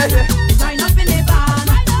van. Grind up in the van.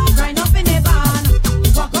 Grind up in the van.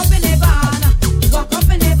 Walk up in the van. Walk up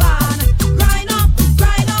in the van. Grind up.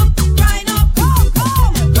 Grind up. Grind up.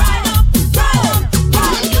 Come. Grind up. Grind up.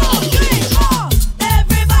 1, 2, 3, 4.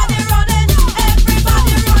 Everybody running.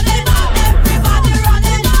 Everybody running. Everybody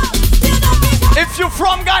running. If you're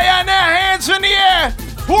from Guyana, hands in the air.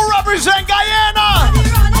 Who represent Guyana?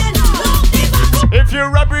 If you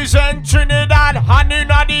represent Trinidad, hand in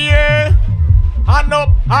the air. Hand up,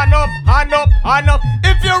 hand up, hand up, hand up.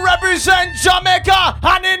 If you represent Jamaica,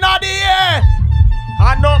 hand in the air.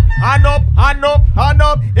 Hand up, hand up, hand up, hand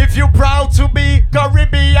up. If you proud to be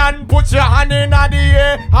Caribbean, put your hand in the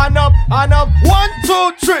air. Hand up, hand up. 1,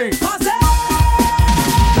 2, 3.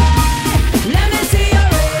 Let me see you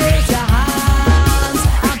raise your hands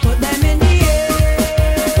and put them in the air.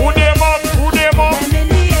 Put them up, put them up. Them in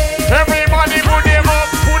the air. Everybody put them up,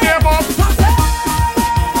 put them up.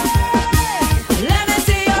 Let me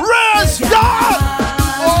see you Raise God!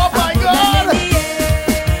 Oh my God!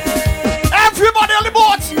 Everybody on the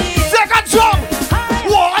boat, take a jump.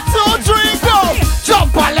 1, 2, 3, go.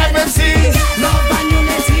 Jump and let me see. love and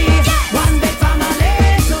unity. One big family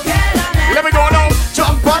together. Let me go now.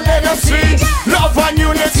 Jump and let me see. Love and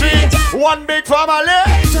unity. One big family.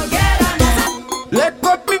 Let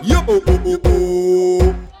go me. Yo.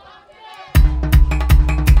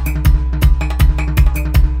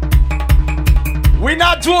 We're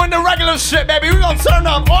not doing the regular shit, baby. We're gonna turn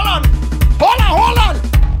up. Hold on. Hold on, hold on.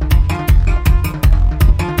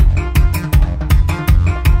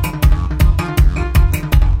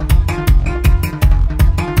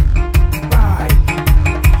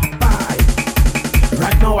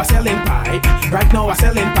 Right now I'm selling pipe. Right now I'm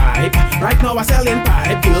selling pipe. Right now I'm selling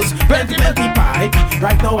pipe. Girls, plenty pipe.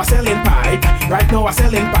 Right now I'm selling pipe. Right now I'm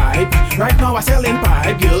selling pipe. Right now I'm selling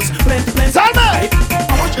pipe. Girls, plenty pipe.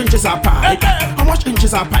 How much in inches of pipe? How much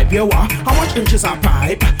inches of pipe you want? How much inches of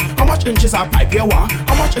pipe? How much inches of pipe you want?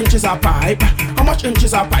 How much inches of pipe? How much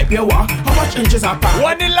inches of pipe you want? How much inches of pipe?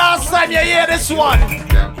 When the last time you hear this one?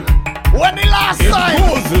 When the last time?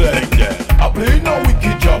 I play no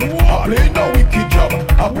wicked job. I play no wicked job.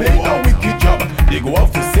 I play no wicked job. They go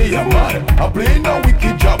off to say I'm mad. I play no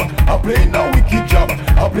wicked job. I play no wicked job.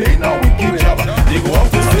 I play no wicked job. They go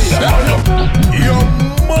off to say I'm mad. Yo,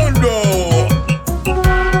 Mondo.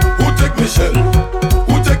 Who take Michelle?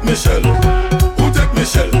 Who take Michelle? Who take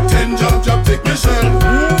Michelle? 10 job, take Michelle.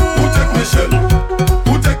 Who take Michelle?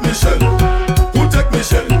 Who take Michelle? Who take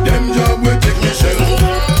Michelle? Them job will take Michelle.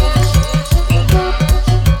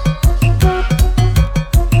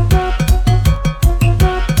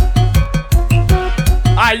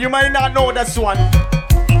 You might not know this one,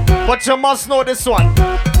 but you must know this one.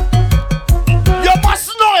 You must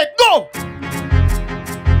know it. Go.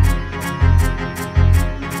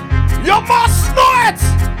 You must know it.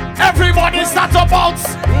 Everybody start to bounce.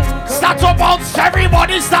 Start to bounce.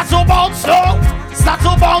 Everybody start to bounce. So start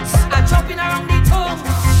to bounce. I'm jumping around the tongue.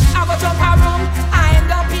 I go jump around. I end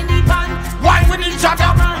up in the pan. Why would you jump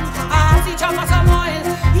around? I see chop some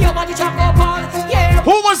oil. Your body chop up all. Yeah.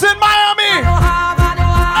 Who was in Miami?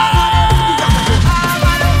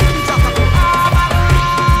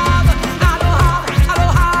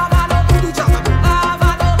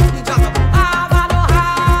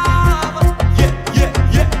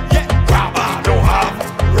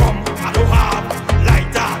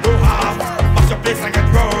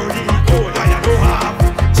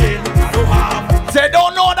 They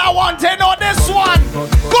don't know that one, they know this one.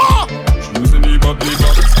 Go! She using the bubbly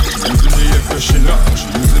bop. She using the air freshener. She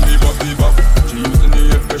using the bubbly bop. She using the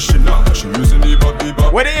air freshener. She using the bubbly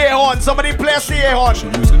bop. Where the air horn? Somebody press the air horn.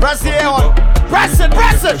 Press the air horn. Press it,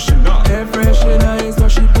 press it. Air freshener is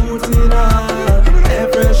what she put in her. Air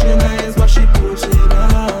freshener is what she put in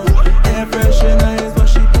her. Air freshener is what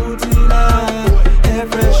she put in her. Air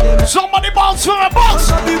freshener. Somebody bounce for a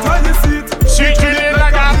box. See it in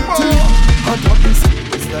like a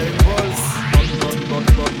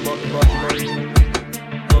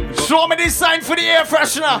show me the sign for the air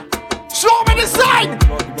freshener. Show me the sign.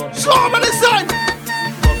 Show me the sign.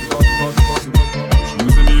 She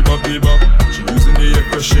using the bubbly bop. She using the air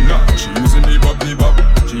freshener. She using the bubbly bop.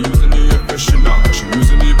 She using the air freshener. She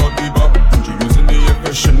using the bubbly bop. She using the air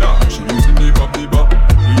freshener. She using the bubbly bop.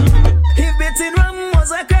 She using the. If beating rum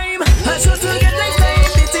was a crime, I chose to get like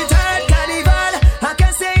fame. Beat it hard, carnival. I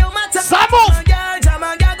can say you matter.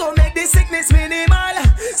 Jamaica go make the sickness minimal.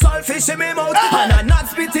 Saltfish in my mouth and I'm not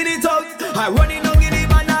spitting it out. I run it down in the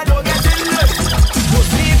van, I don't get in left. Go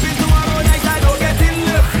sleeping tomorrow night, I don't get in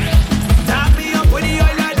left. Tap me up with the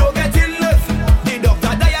oil, I don't get in left. The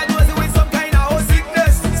doctor diagnosed me with some kind of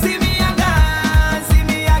sickness. See me again, see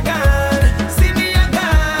me again, see me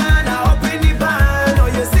again. I up in the van, oh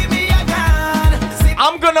you see me again.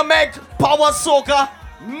 I'm gonna make Power Soca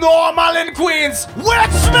normal in Queens.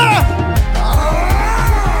 Watch me!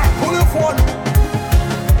 Pull your phone.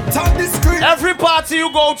 Tap the screen. Every party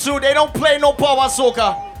you go to, they don't play no Power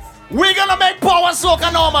Soca. We're gonna make Power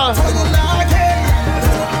Soca normal.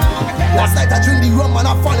 Last night I drink the rum and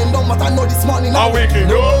I'm falling down, but I know this morning I'm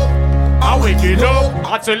waking up. I'm waking up.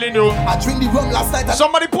 I'm telling you. I drink the rum last night.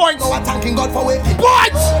 Somebody point. No, I'm thanking God for waking.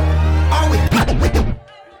 Point!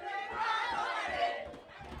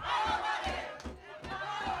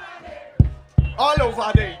 All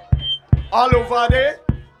over there. All over there.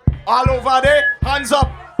 All over there. Hands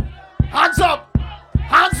up. Hands up.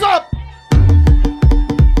 Hands up.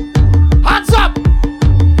 Hands up.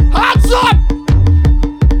 Hands up.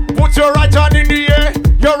 Put your right hand in the air.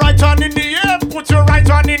 Your right hand in the air. Put your right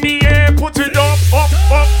hand in the air. Put it up, up,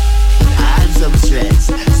 up. I had some stress,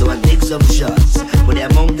 so I take some shots. But the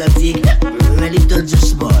amount that take really touch the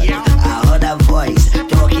spot. I heard a voice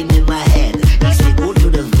talking in my head. He said, go to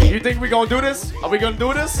the vet. You think we gonna do this? Are we gonna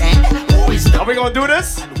do this? Who is Are we gonna do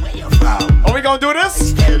this? where you from? Are we gonna do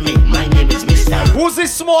this? Tell me, my name is Mr. Who's the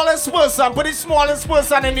smallest person? Put the smallest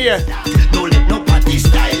person in here. Don't let nobody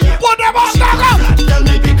style you. Put them on, dog. Tell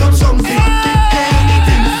me pick up something.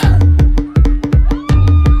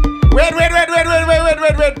 Wait.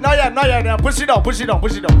 Not yet. Push it down.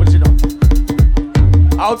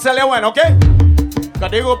 I'll tell you when, okay?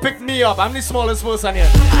 Cause they go pick me up. I'm the smallest person here.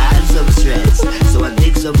 I had some stress, so I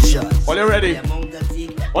take some shots. Are you ready?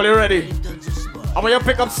 Are you ready? I want you to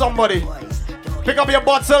pick up somebody. Pick up your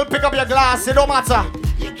bottle, pick up your glass, it don't matter.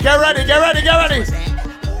 Get ready. Get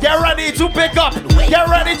ready to pick up. Get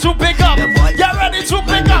ready to pick up. Get ready to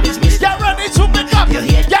pick up. Get ready to pick up.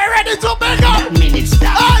 Get ready to pick up.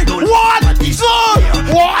 Hey, 1, 2,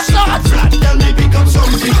 watch that. Tell me pick up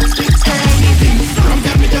something.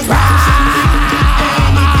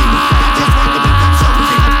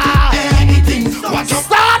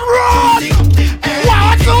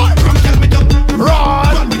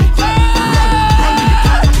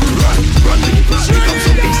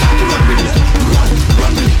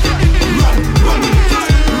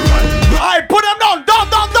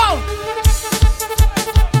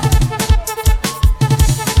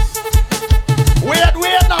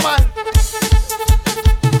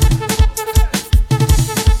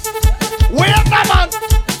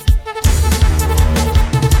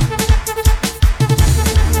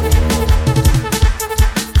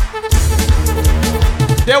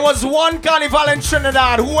 one carnival in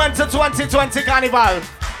Trinidad. Who went to 2020 carnival?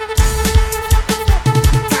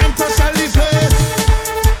 Time to celebrate.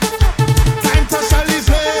 Time to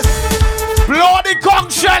celebrate. Blow the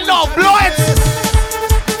conch shell now. Blow it.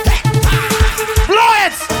 Blow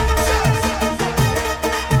it.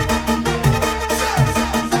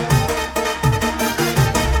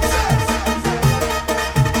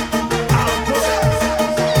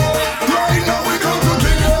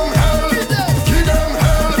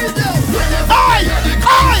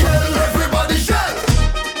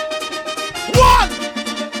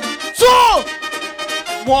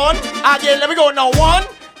 One, again, let me go now. 1,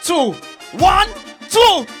 2, 1,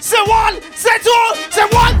 2, say 1, say 2, say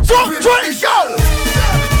 1, 2, 3, go!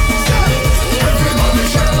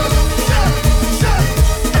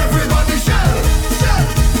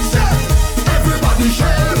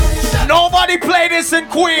 Nobody play this in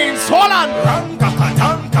Queens. Hold on.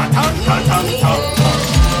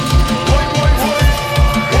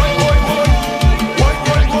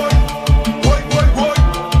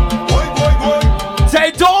 They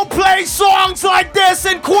don't play songs like this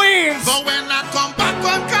in Queens. But when I come back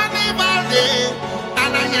on Carnival Day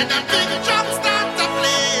and I hear the big drum start to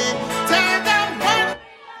play, tell them what.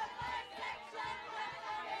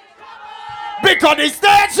 Because the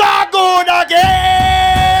stage are good again.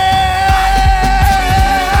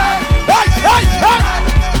 Hey, hey, hey.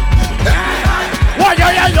 Why, yeah,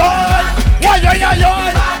 yeah, yeah. Why, yeah, yeah, yeah.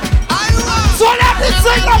 So let me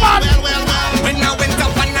sing, man. When I went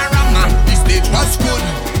up on Panorama, the stage was good.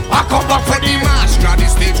 I come back for the march, now the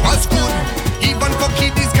stage was good. Even for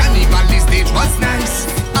Kiddies Carnival, the stage was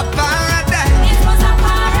nice. A paradise. It was a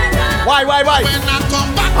paradise. Why? When I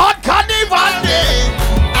come back on Carnival Day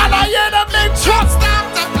and I hear the big truck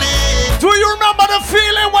start to play. Do you remember the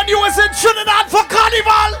feeling when you was in Trinidad for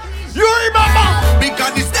Carnival? You remember?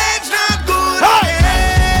 Because the stage not good. Hey.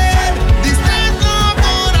 Again. The stage not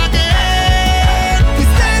good again. The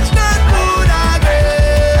stage not good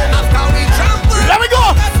again. After we trample. Let me go.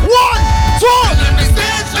 1, 2. The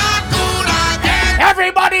stage not good again.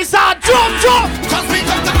 Everybody's on jump. Cause we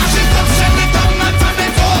come to mash it up, send it down and turn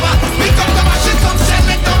it over. We come to mash it up, send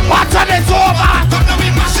it down. Turn it over. Come to we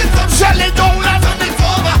mash it up, send it down and turn it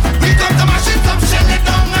over. We come to mash it up, send it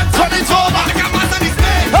down and turn it over. Make a mass on the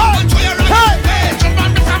stage. Jump on to your right stage. Jump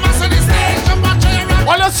on, make a mass on the stage. Jump on to your right.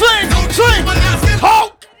 On your swing.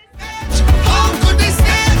 How could this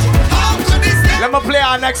stage? How could this stage? Let me play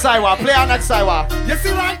our next Iwa. You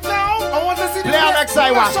see right now? I want to see Play our next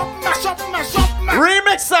Iwa. Mash up.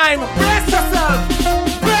 Remix time. Brace yourself. 1,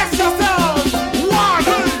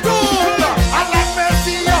 2, and let me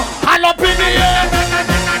see you. Hand up in the air.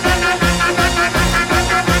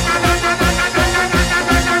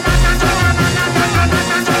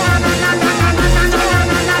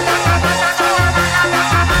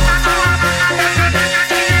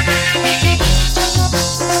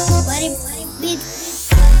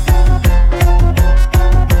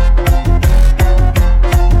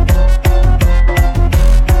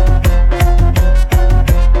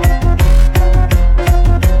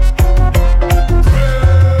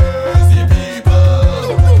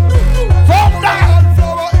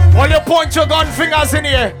 Point your gun fingers in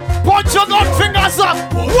here. Point your gun fingers up.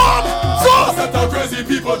 1, 2. Set of crazy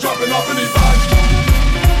people jumping up in the van.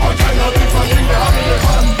 All kind of different things they have in their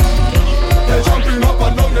hand. They're jumping up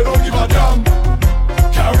and down, they don't give a damn.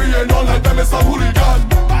 Carrying on like them is some hooligan.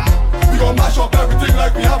 We gon' mash up everything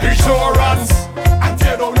like we have insurance, and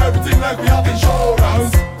tear down everything like we have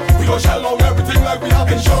insurance. We gon' shell out everything like we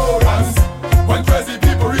have insurance. When crazy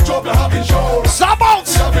people reach up, they have insurance. Some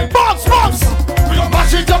bounce. We gon'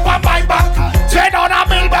 mash it up and buy back. Tear down and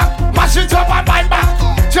build back. Mash it up and buy back.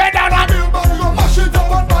 Tear down and build back. We gon' mash it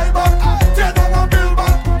up and buy back. Tear down and build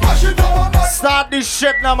back. Mash it up and buy back. Start this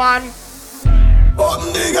shit now, man.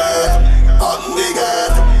 On the gate, on the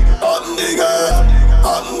gate, on the gate,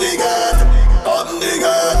 on the gate, on the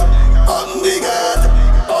gate, on the gate,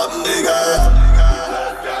 on the gate,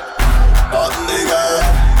 on the gate,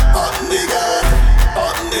 on the gate,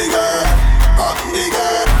 on the gate, on the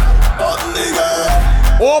gate, on the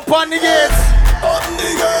gate. Open the gates. On the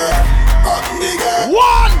gate, on the gate.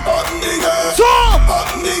 1, 2. 1,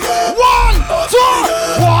 2.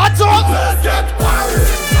 What? Let's get wild.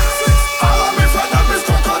 All of me friends and Miss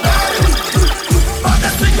Crocodile. And the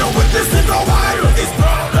singer with this in a while is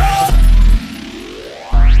proud.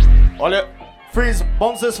 All you freeze,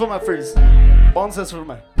 bounce this for me, freeze. Bounce this for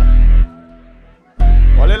me.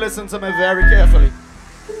 All you listen to me very carefully.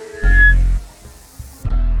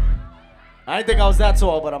 I didn't think I was that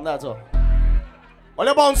tall, but I'm that tall. All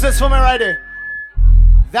you bounce this for me right there.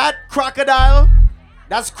 That crocodile,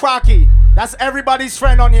 that's Crocky. That's everybody's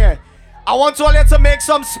friend on here. I want all you to make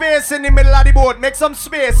some space in the middle of the boat. Make some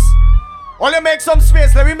space. All you make some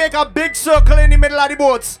space. Let me make a big circle in the middle of the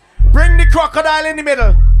boat. Bring the crocodile in the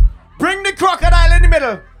middle. Bring the crocodile in the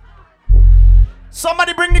middle.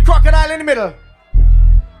 Somebody bring the crocodile in the middle.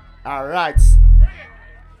 Alright.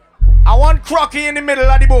 I want Crocky in the middle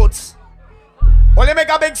of the boat. Only make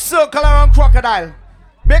a big circle around crocodile.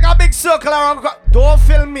 Make a big circle around Don't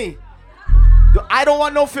film me. I don't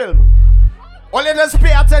want no film. Only just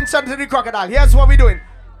pay attention to the crocodile. Here's what we're doing.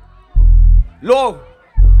 Low.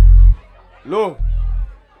 Low.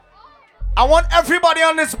 I want everybody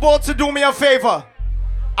on this boat to do me a favor.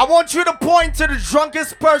 I want you to point to the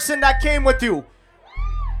drunkest person that came with you.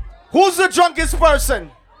 Who's the drunkest person?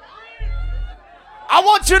 I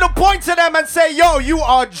want you to point to them and say, yo, you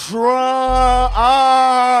are drunk.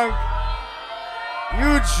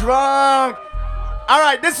 You drunk. All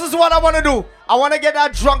right, this is what I want to do. I want to get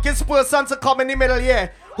that drunkest person to come in the middle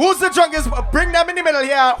here. Who's the drunkest? Bring them in the middle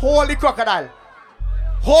here. Hold the crocodile.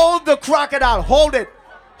 Hold the crocodile. Hold it.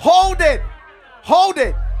 Hold it. Hold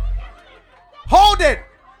it. Hold it.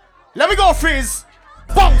 Let me go, freeze.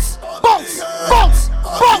 Bounce. Bounce. Bounce.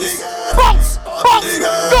 Bounce. Bounce. Bounce.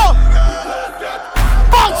 Go.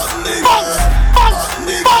 Bounce. Bounce.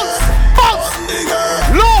 Bounce. Bounce. Bounce.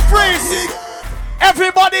 Low freeze.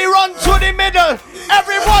 Everybody run to the middle.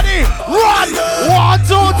 Everybody run. 1, 2,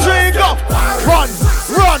 3, go. Run.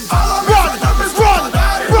 Run. Run. Run.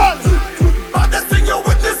 Run. Baddest thing you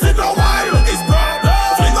witness in a while is blood.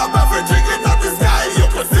 Fling up everything in the sky. You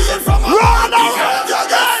can see it from a run.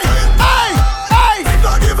 Hey. Hey.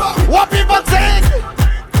 What people think?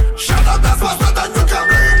 Shut up, that's faster than you can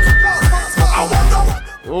blink. I wonder what.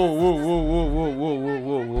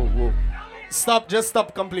 Whoa. Stop, just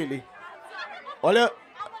stop completely. All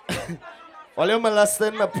you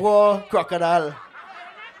molesting my poor crocodile.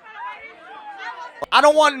 I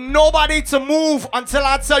don't want nobody to move until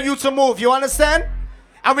I tell you to move. You understand?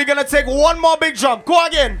 And we're gonna take one more big jump. Go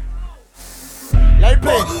again. Let it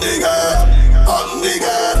play. On the gate, on the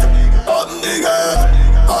gate, on the gate,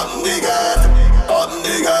 on the gate, on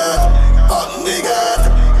the gate, on the gate,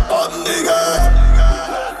 on the gate.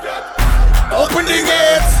 Open the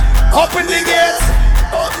gates. Open the gates.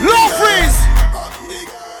 Low freeze.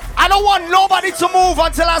 I don't want nobody to move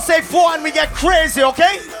until I say 4 and we get crazy,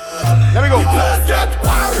 okay? Let me go.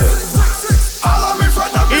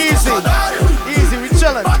 Easy. Easy, we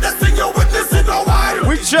chilling.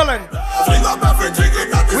 We chilling.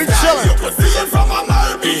 We chilling.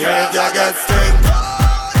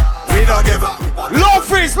 Low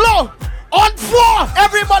freeze, low. On 4.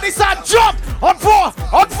 Everybody start jump. On 4.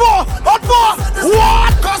 On 4. On 4.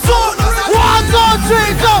 1, 2,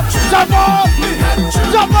 3, jump. Jump up.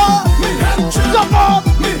 Jump up. Jump up.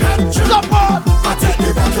 Jump up.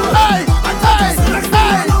 Hey. Hey.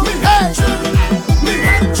 Hey. Hey.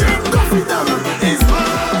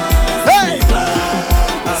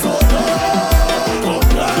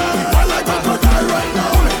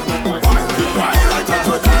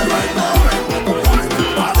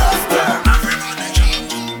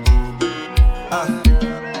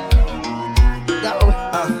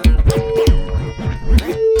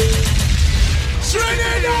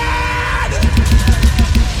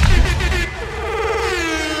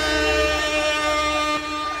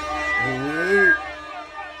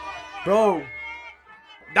 Bro,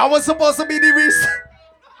 that was supposed to be the reset.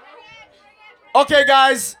 Okay,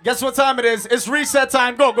 guys, guess what time it is? It's reset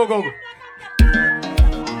time. Go, go, go.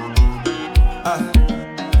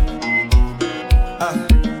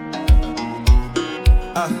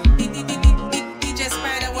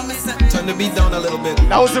 Turn the beat down a little bit.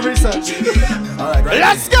 That was the reset. All right,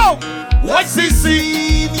 let's go. What's he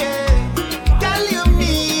see? Girl, you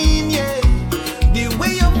mean, yeah. The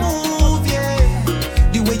way you move, yeah.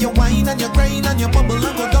 The way you whine and you grind and you bubble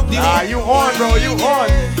and go down. Ah, you on, bro, you on.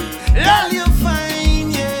 Girl, you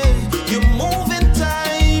fine, yeah. You move in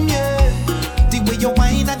time, yeah. The way you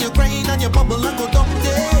whine and you grind and you bubble and go down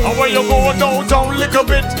there. And when you go down, down, lick a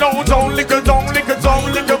bit, no, down, lick a down, lick a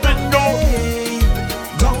down, lick a bit, no.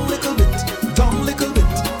 Down, lick a bit, down, lick a bit.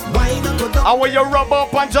 Whine and go down. And when you rub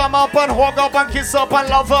up and jam up and hug up and kiss up and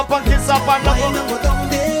love up and kiss up and love up. Whine and go down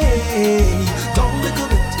there. Down, lick a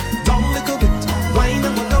bit, down, lick a bit. Whine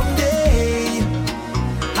and go down there.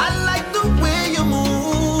 I like the way you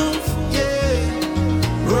move,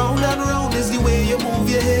 yeah. Round and round is the way you move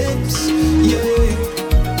your hips, yeah.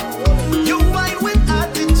 You whine with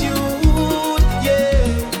attitude,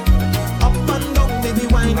 yeah. Up and down, baby,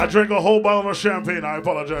 whine. I drink a whole bottle of champagne. I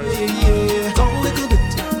apologize. Yeah. Down lick a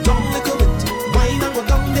bit, down lick a bit. Whine and go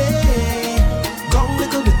down there. Down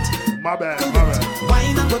lick a bit. My bad, my bad.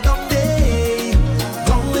 Whine and go down there.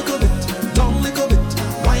 Down lick a bit.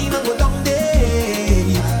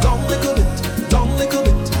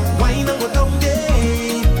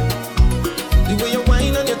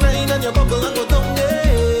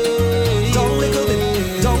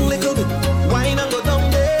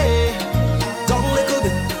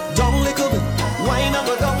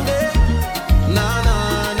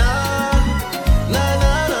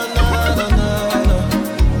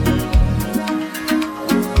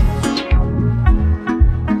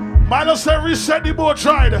 we set the boat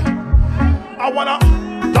ride. I wanna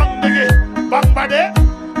dong diggy, bang body,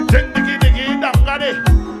 ding diggy diggy, dang body,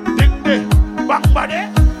 ding diggy, bang body,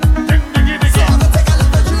 ding diggy diggy. So I'm gonna take a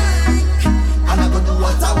little drink, and I'm gonna do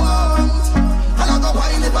what I want, and I'm gonna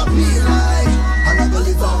wine if I feel like, and I'm gonna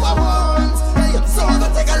live how I want. Hey, so I'm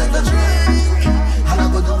gonna take a little drink, and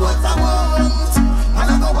I'm gonna do what I want, and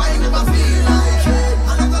I'm gonna wine if I feel like,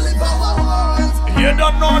 and I'm gonna live how I want. You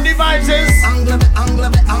don't know the vibes is. Angle me, angle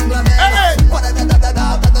me, angle me. Hey, what a da da da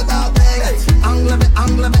da da da bang. Angle me,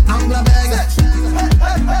 angle me, angle bang.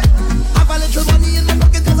 Have a little money in my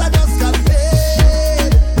pocket 'cause I just got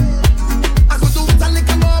paid. I could do it a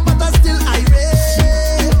little more, but I still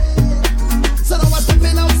irate. So now I'm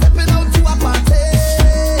stepping out to a party.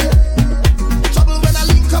 Trouble when I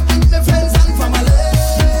link up with my friends and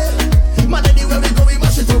family. Man, anywhere we go, we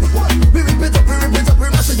mash it up. We rip it up, we rip it up, we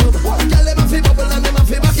mash it up. Girl, them a fi bubble and them a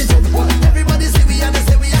fi back it up. Everybody see we and they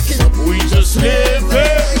say we acting up. we just live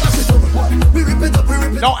it. We rip it up, we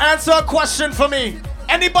rip it up. Now answer a question for me.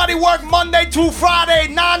 Anybody work Monday to Friday,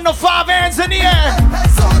 9 to 5, hands in the air?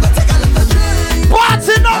 So I'm gonna take a little drink.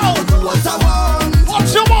 Party now! Do what I want.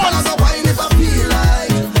 What you And I'm want? gonna wine if I feel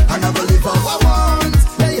like. And I'm gonna live how I want.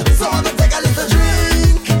 Hey, so I'm gonna take a little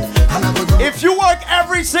drink. And I'm gonna do. If you work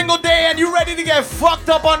every single day and you ready to get fucked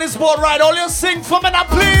up on this boat ride, all you sing for me now,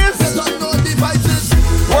 please. Don't know devices.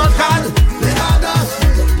 Work hard. They harder.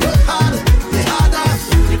 Work hard. They harder.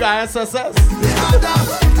 You got SSS? They harder.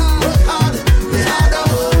 Work hard. They harder.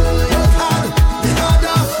 Work hard. They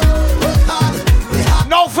harder. Work hard. They harder.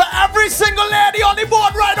 Now for every single lady on the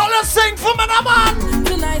boat ride, all you sing for me now, man.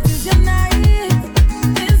 Tonight is your night,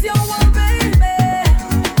 is your one, baby.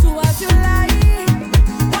 Do what you like,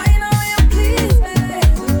 why not you please me?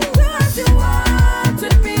 Do what you want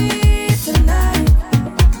with me tonight.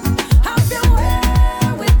 Have your way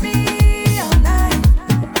with me all night.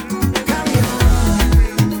 Carry on,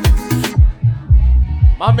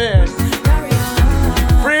 My man. carry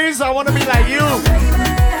on, Freeze, I want to be like you.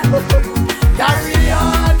 carry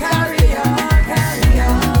on, carry on, carry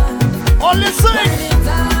on. All you sing. Wind it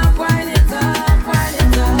up, wind it up, wind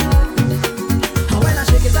it up. And when I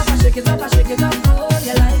shake it up, I shake it up, I shake it up, oh,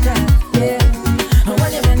 you like that, yeah. And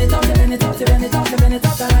when you bend it up, you bend it up, you bend it up, you bend it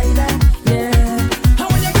up, I like that, yeah. And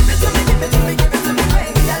when you give it to me, give it to me, give it to me,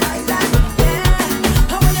 baby, I like that,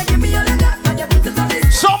 yeah. And when you give me all of that, and you put it on me,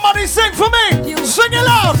 Somebody sing for me. Sing it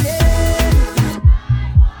loud.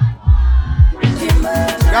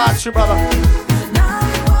 Got you, brother.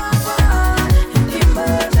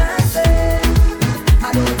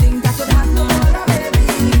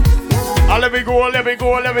 Oh, let me go, let me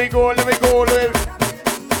go, let me go, let me go, let me...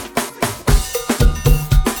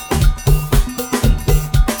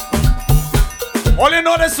 All you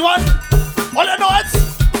know this one? All you know it?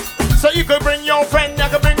 So you could bring your friend, you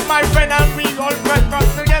could bring my friend, and we all come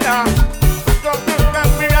together.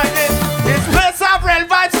 This place of real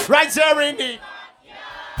vibes right here in the...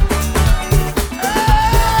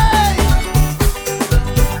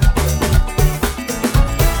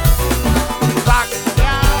 Back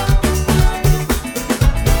down.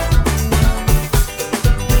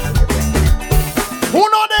 Who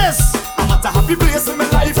know this? I'm at a happy place in my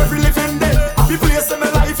life every living day. Happy place in my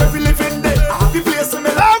life every living day. A happy place in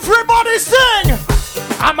my life. Everybody sing!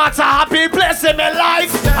 I'm at a happy place in my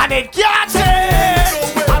life, and it can't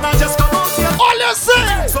change. And I just come out here. All you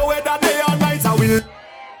sing! So whether day or night I will.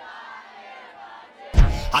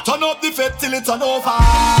 I turn up the fete till it's on over.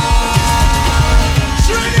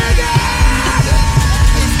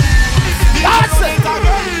 That's it!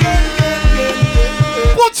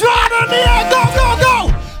 Put your hand in the air, go, go, go!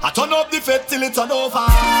 I turn up the fete till it's on over. I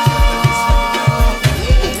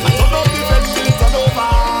turn up the fete till it's on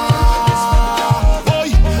over. Boy,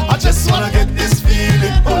 I just wanna get this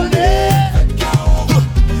feeling all day.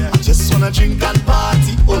 I just wanna drink and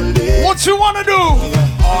party all day. What you wanna do?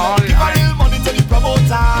 Give a little money to the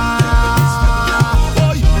promoter.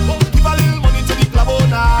 Boy, give a little money to the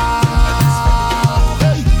promoter.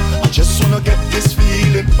 Hey, I just wanna get this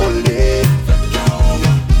feeling all day.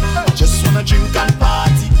 I just wanna drink and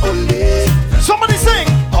party all day. Somebody sing!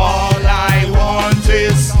 All I want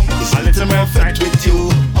is a little more fete with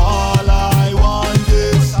you. All I want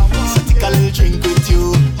is to take a little drink with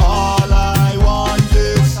you. All I want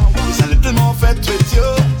is a little more fete with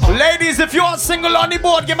you. Ladies, if you're single on the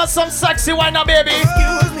board, give us some sexy wine now, baby.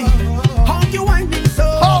 Excuse me, how you whining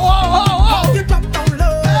so? How you drop down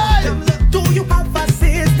low? Do you have a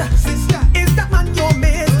sister? Is that man your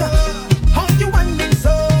mister? How you whining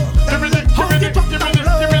so? How you drop down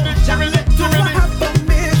low? Do I have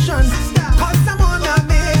permission? 'Cause I'm on a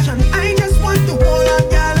mission. I just want to hold a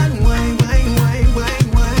girl and wine, wine, wine, wine,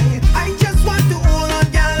 wine. I just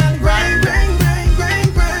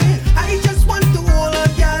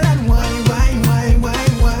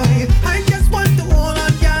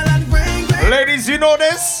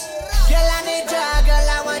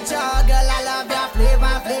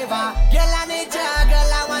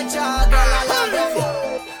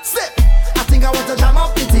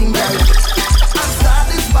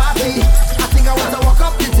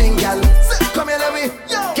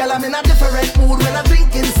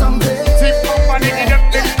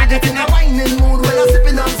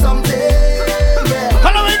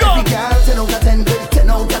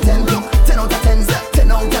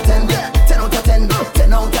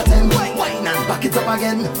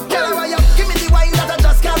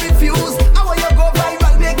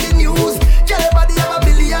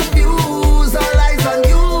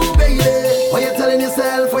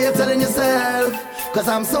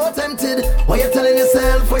I'm so tempted. Why you telling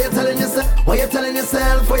yourself? Why you telling yourself? Why you telling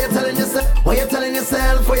yourself? Why you telling yourself? Why you telling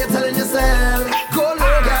yourself? Why you telling yourself? Go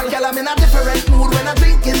low, girl, girl, I'm in a different mood when I'm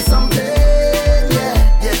drinking something.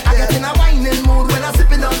 Yeah. I get in a whining mood when I'm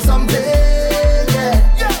sipping on something.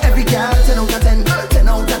 Yeah. Every girl 10 out of 10, 10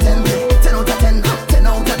 out of 10, 10 out of 10, 10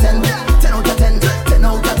 out of 10, 10 out of 10, 10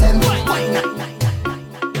 out of 10. Why not?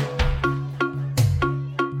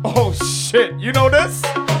 Oh shit! You know this?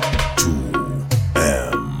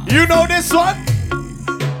 You know this one?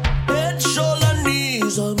 Head, shoulder,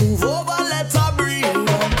 knees, move over, let her breathe.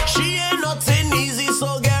 She ain't nothing easy,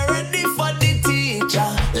 so get ready for the teacher.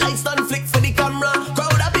 Lights done flick for the camera,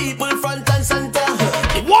 crowd of people front and center.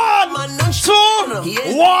 1,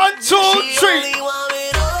 2, 1, 2, 3.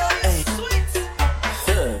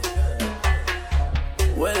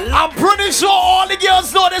 I'm pretty sure all the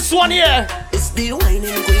girls know this one here. It's the whining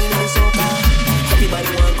queen of the soca. Everybody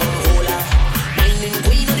want come hold her. Whining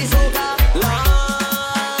queen of the soca.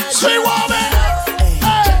 Lord, she want me.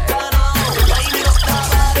 Check on out, whining up that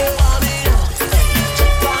body, want me.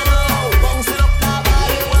 Check on out, bouncing up that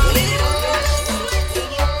body, want me.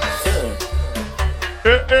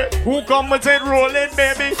 Who come with it rolling,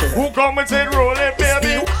 baby? Who come with it rolling,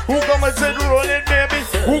 baby? Who come with it rolling, baby?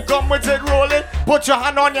 Who come with it rolling? Put your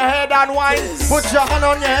hand on your head and whine. Put your hand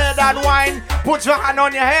on your head and whine. Put your hand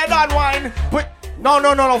on your head and whine.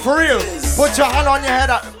 No, for real. Put your hand on your head.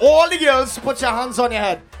 All the girls, put your hands on your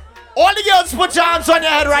head. All the girls, put your hands on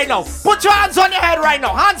your head right now. Put your hands on your head right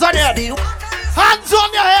now. Hands on your head. Hands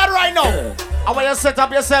on your head right now. I want you to set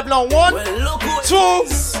up yourself now. 1, 2,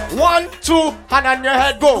 1, 2, hand on your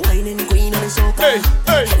head, go. Whining queen of the soca.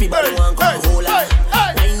 Hey. Everybody want come hold her.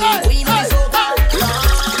 Whining queen of the soca.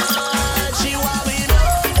 Lord, she want me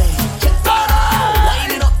now. Check on out,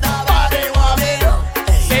 whining up that body, want me now.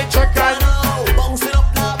 Say check on out, bouncing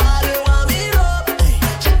up that body, want me now.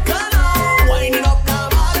 Check on out, whining up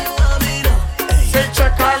that body, want me now. Say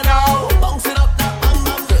check on out, bouncing up that bam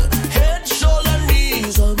bam. Head, shoulder,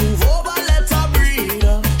 knees, move over, let her breathe.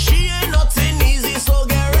 She ain't nothing easy, so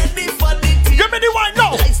get ready for the tea. Give me the wine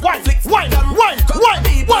now. Wine.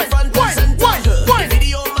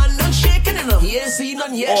 Video man not shaking enough. He ain't seen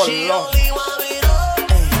none yet. Oh, she Lord. only want me now.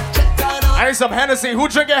 Check on out. I need some Hennessy. Who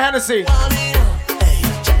drinking Hennessy?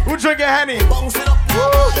 Who drinking Henny?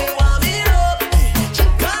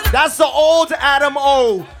 That's the old Adam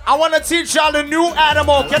O. I want to teach y'all the new Adam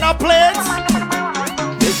O. Can I play it?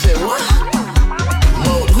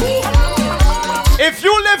 If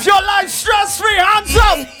you live your life stress-free, hands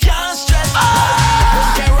up. Can't stress.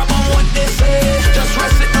 Don't care about what they say. Just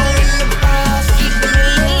rest it down in the past. Keep the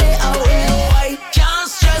lily away. Can't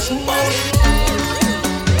stress about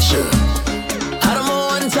it. Sure. I don't know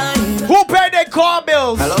one time. Who paid their car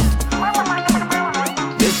bills? Hello?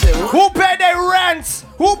 Who paid their rent?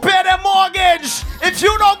 Who paid their mortgage? If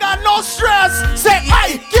you don't got no stress, say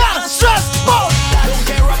I can't stress about it. I don't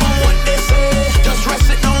care about what they say. Just rest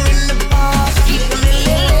it down in the past. Keep the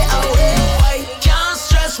lily away. Can't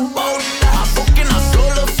stress about it. I'm booking a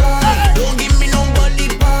solo flight. Don't give me nobody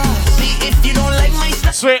pass. See if you don't like my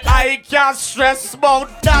style. Say I can't stress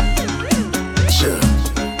about that. Sure.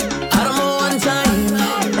 I don't know one time.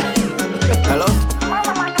 Hello?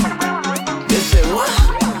 They say what?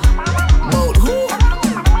 About who?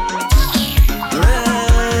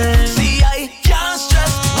 Man. See, I can't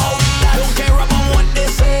stress about it. I don't care about what they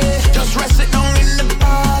say. Just rest it down in the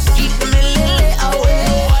past. Keep the lily away.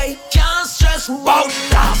 I can't stress about it.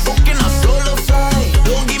 I'm booking a solo flight.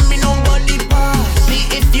 Don't give me nobody pass. See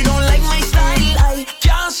if you don't like my style. I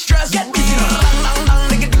can't stress. Get busy. Bang, bang, bang,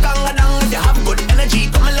 nigga, bang.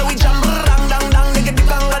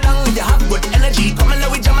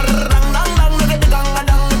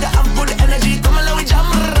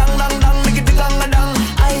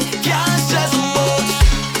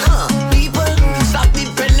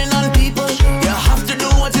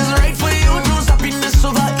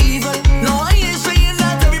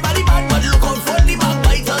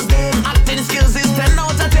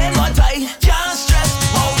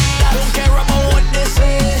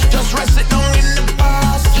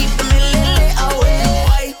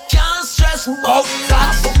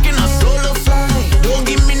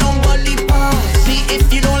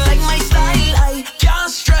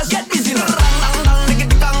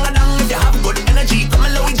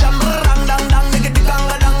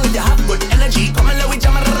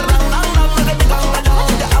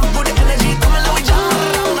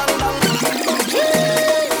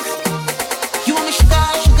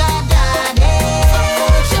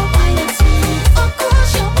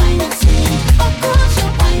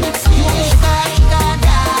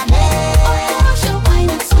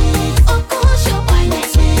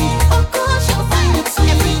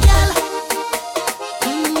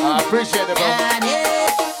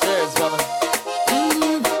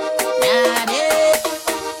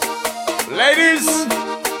 Ladies.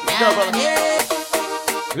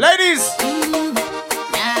 Ladies.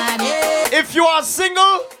 If you are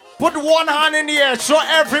single, put one hand in the air. Show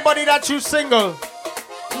everybody that you're single.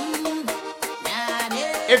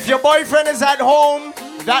 If your boyfriend is at home,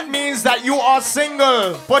 that means that you are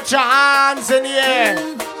single. Put your hands in the air.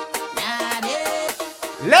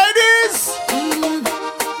 Ladies,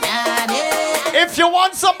 if you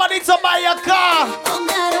want somebody to buy a car,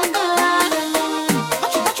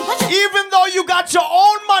 even though you got your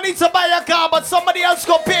own money to buy a car, but somebody else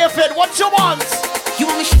go pay for it, what you want? You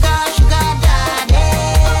want me sugar, sugar daddy.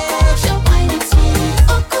 She'll wine it sweet.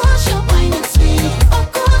 Of course she'll wine it sweet.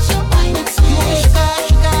 Of course she'll wine it sweet. You want me sugar,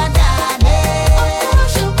 sugar daddy. Of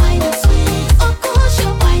course she'll wine it sweet. Of course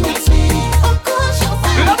she'll wine it sweet. Of course she'll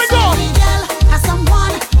wine it sweet. Let me go. Every girl has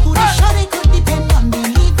someone who they sure they could depend on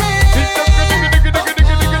believing.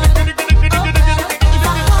 If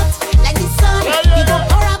I hot like the sun, you go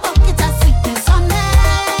pour a bucket of sweetness on them.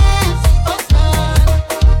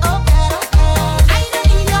 I don't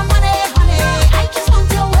need your money, honey. I just want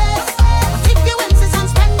your waist. But if you insist on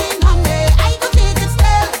spending on me, I go take it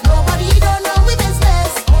still. Nobody don't know we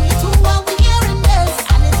business. Only two while we hearing this.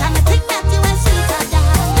 And it's time to think that you ain't sweeter than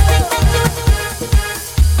the thing that you do.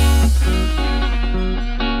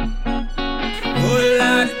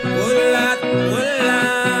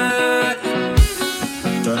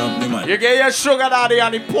 Turn up the mic. You get your sugar daddy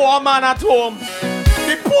and the poor man at home.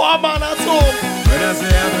 The poor man at home. When I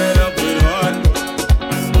say I'm fed up with hard,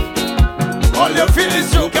 All your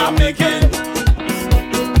feelings you can make it.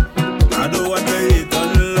 I don't want to hate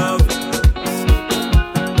on love,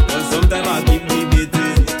 but sometimes I keep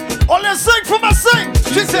debating. All you sing for my sing.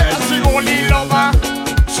 She said she only lover,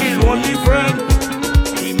 she only friend.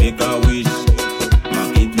 We make a wish,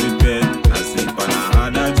 mark it with pen. I sleep and I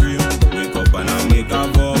had a dream, wake up and I make a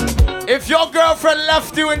vow. If your girlfriend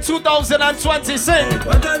left you in 2020, sing.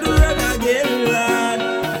 What I do again, lad?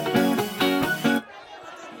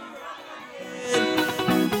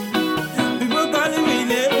 People calling me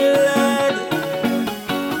name, lad.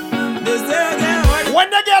 They say I get horny. When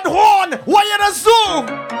they get horn, what you gonna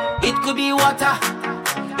do? It could be water,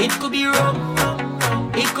 it could be rum,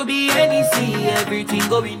 it could be any sea, everything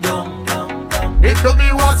going down, down, down. It could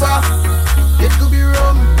be water, it could be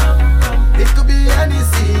rum, it could be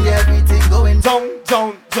Hennessy, everything going down,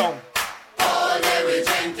 down, down. All day we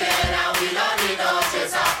drinking and we don't need no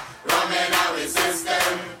chaser. Rum in our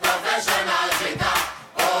system, professional drinker.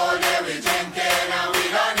 All day we drinking and we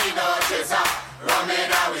don't need no chaser. Rum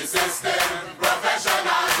in our system,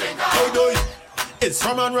 professional drinker. It's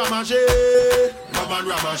Raman Ramaje, Raman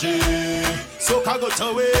Ramaje. Soca got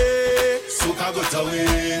away, Soca got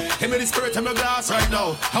away. Give me the spirit in my glass right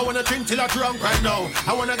now. I wanna drink till I drunk right now.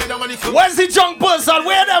 I wanna get the money for. Where's the junk person?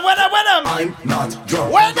 Where them? Where them? Where them? I'm not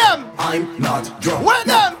drunk. Where them? I'm not drunk. Where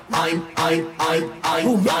them? I'm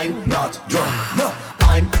not drunk. No,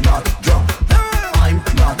 I'm not drunk. I'm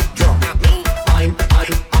not drunk. I'm.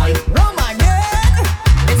 Rum again.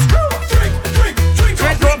 It's true.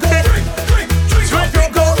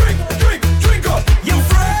 Drink up. You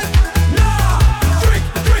friend? Nah.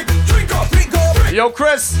 Drink up. Yo,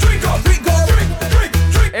 Chris.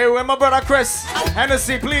 Hey, where my brother Chris?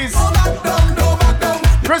 Hennessy, please.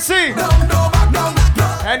 Chrissy.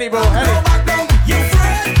 Henny, bro.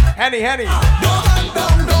 Henny. Henny.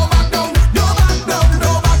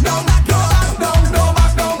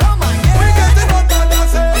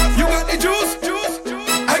 You got the juice,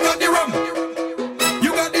 I got the rum.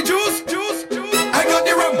 You got the juice, I got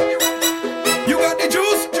the rum. You got the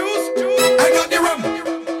juice, I got the rum.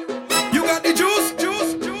 You got the juice,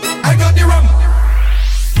 I got the rum.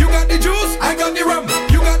 You got the juice, I got the rum.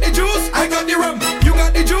 You got the juice, I got the rum. You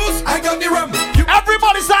got the juice, I got the rum.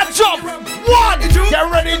 Everybody start jump. 1, get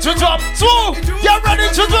ready to jump. 2, get ready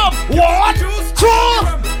to jump. 1, 2,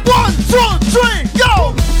 1, 2, 3,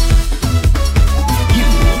 go.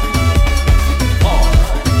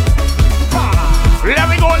 Let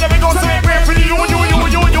me go, so make way for the you,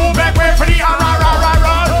 make way for the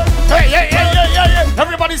Hey.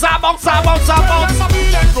 Everybody's bounce. How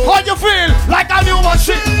you feel? Like a new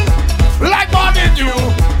machine, like more than you.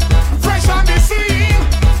 Fresh on the scene,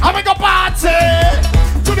 I'm gonna party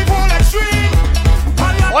to the full extreme.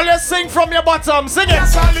 All you sing from your bottom, sing it.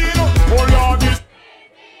 Yes, I little. Oh Lord, this.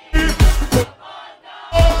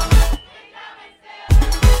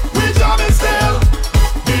 We jamming still.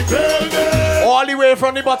 The building. All the way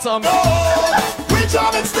from the bottom. We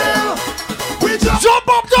jamming still. We jump. Jump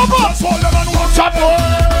up. Just hold them and walk. Jump up.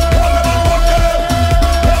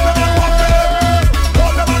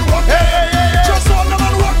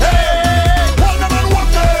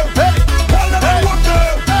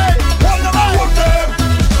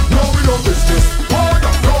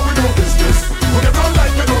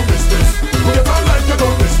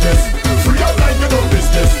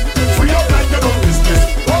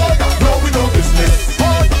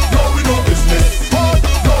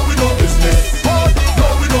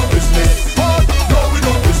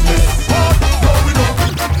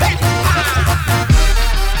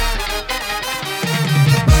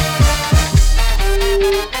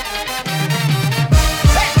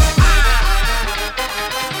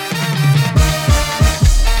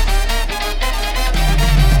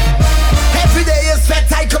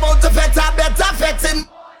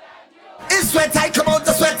 out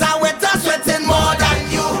to sweat and wet and sweating more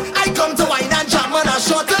than you. I come to wine and jam and I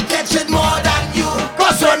show to catch it more than you.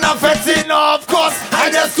 Cause when I'm fetting, of course, I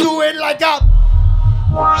just do it like a.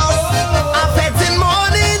 I'm fetting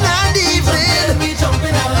morning and evening.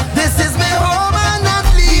 This is my home and not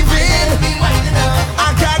leaving.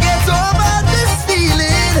 I can't get over this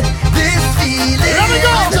feeling. Let me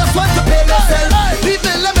go. I just want to pay myself.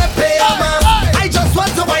 People let me pay I just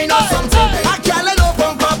want to wine on something. I can't let no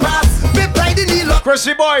bumper pass. Me pride in the look.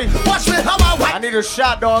 Chrissy boy, watch me how I wine. I need a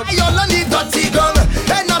shot, dog. I only need dirty gun.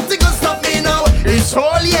 And nothing can stop me now. It's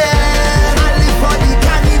all yeah. I live for the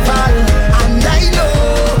carnival. And I know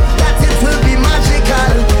that it will be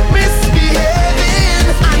magical. Misbehaving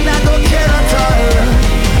and I don't care at all.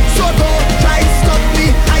 So don't try to stop me.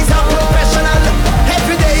 I'm a professional.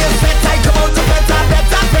 Every day is sweat. I come out to sweat. I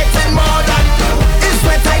better sweating more than you. It's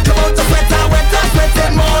sweat. I come out to sweat. I wet. I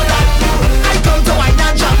sweating more than you. I come to wine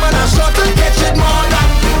and jam and I show to catch it more than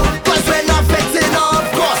you. Cause when I'm fetting, of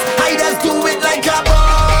course, I just do it like a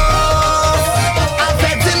boss. I'm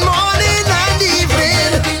fetting morning and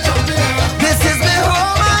evening. This is my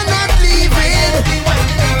home and not leaving.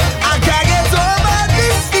 I can't get over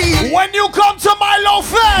this feeling. When you come to my low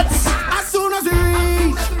fence, As soon as we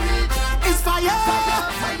reach, it's fire.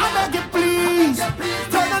 I beg you please,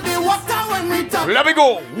 turn on the water when we touch. let me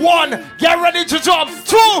go. 1, get ready to jump.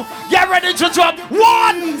 2, get ready to jump. 1, 2,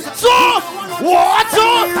 1, 2.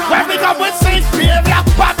 When we come with safe behavior,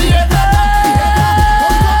 bad behavior.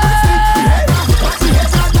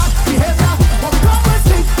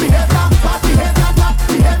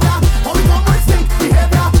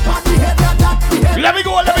 Let me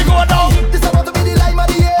go now. This about to be the lime of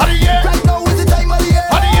the year. Right now is the time of the year.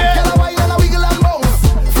 Get a wine and a wiggle and bounce.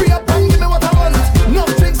 Free up and give me what I want. No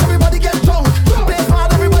drinks, everybody get drunk. Play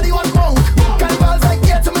hard, everybody want monk. Carnival's like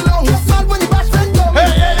get to me long. Mad when you bash friend go.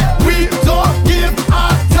 We don't give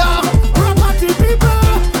a damn. We're party people,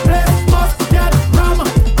 let's must get rum.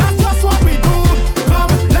 That's just what we do.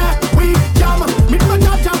 Come, let we jam. Meet my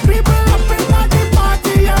judge and people up in the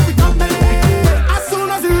party and we come in. As soon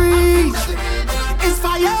as we reach, it's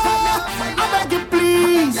fire. I beg you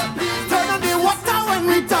please, turn on the water when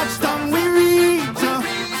we touch down. We reach,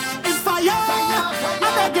 it's fire. I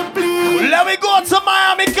beg you please. Let me go to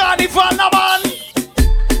Miami Carnival now, man.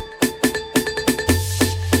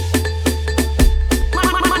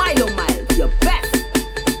 Milo, your best.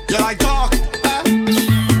 You like talk? 1,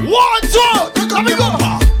 2, let me go.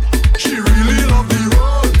 She really love the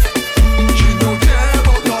road. She don't care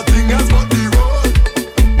about nothing else but the road.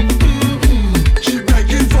 She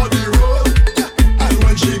begging for the road. And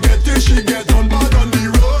when she get it, she get on bad on the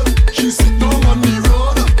road. She sit down on the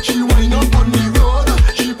road. She wind up on the road.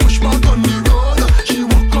 She push back on the road. She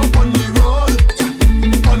walk up on the road.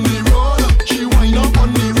 On the road. She wind up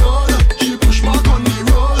on the road. She push back on the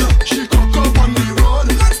road. She cock up on the road.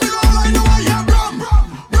 Let's be all I know I am rum,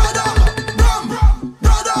 brother, rum,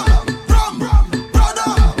 brother, rum, brother.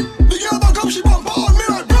 The girl back up, she bump on me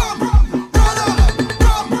like rum, brother,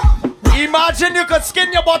 rum. Imagine you could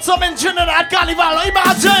skin your bottom in Trinidad Carnival.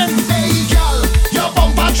 Imagine. Hey girl, your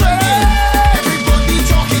bumper trending. Everybody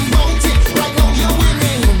talking about it. Right now you're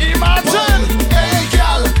winning. Imagine. Hey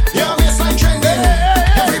girl, your waistline trending.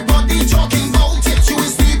 Everybody talking about it. You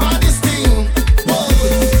is the baddest thing. Whoa,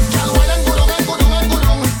 girl, why don't go down and go down and go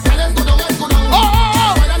down? Why don't go down and go down?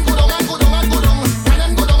 Why don't go down and go down and go down? Why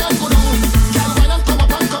don't go down and go down? Girl, why don't come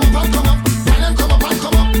up and come up and come up? Why don't come up and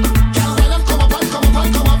come up? Girl, why don't come up and come up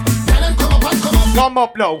and come up? Why don't come up and come up? Come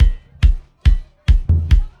up now.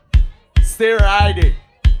 Stay riding.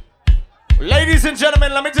 Ladies and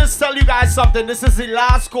gentlemen, let me just tell you guys something. This is the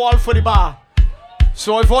last call for the bar.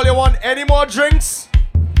 So if all you want any more drinks,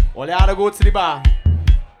 all you have to go to the bar.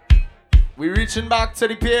 We reaching back to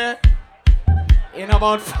the pier in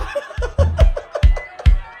about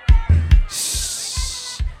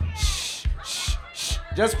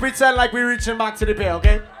Just pretend like we're reaching back to the pier,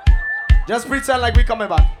 okay? Just pretend like we're coming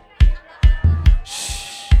back.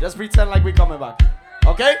 Just pretend like we're coming back.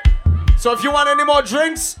 Okay? So if you want any more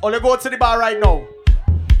drinks, only go to the bar right now.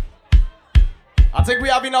 I think we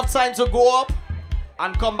have enough time to go up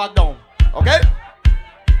and come back down. Okay?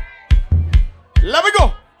 Let me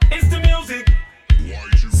go. It's the music.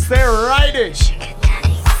 Stay riding.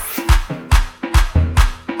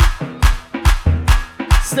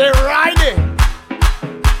 Stay riding.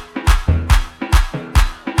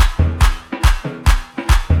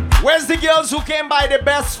 Where's the girls who came by their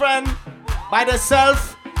best friend, by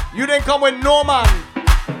themselves? You didn't come with no man.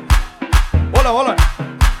 Hold on.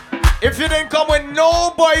 If you didn't come with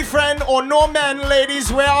no boyfriend or no man,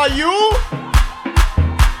 ladies, where are you?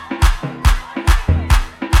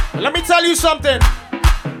 Let me tell you something.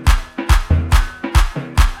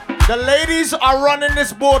 The ladies are running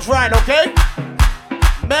this boat ride, okay?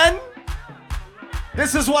 Men,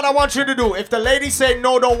 this is what I want you to do. If the ladies say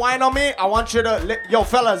no, don't whine on me, I want you to, yo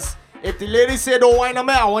fellas, if the ladies say don't whine on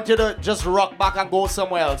me, I want you to just rock back and go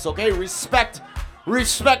somewhere else, okay? Respect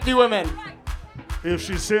the women. If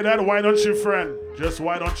she say that, why don't you friend? Just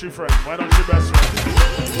why don't you friend? Why don't you best friend?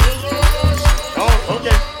 Oh,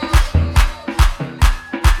 okay.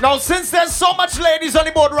 Now, since there's so much ladies on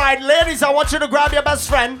the boat ride, ladies, I want you to grab your best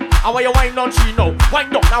friend. And when you wind on she, no.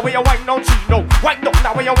 Wind up, now when you wind on she, no. Wind up,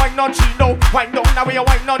 now when you wind on she, no. Wind up, now when you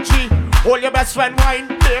wind on she. Hold your best friend, wine,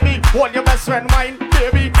 baby. Hold your best friend, wine,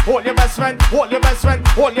 baby. Hold your best friend, hold your best friend,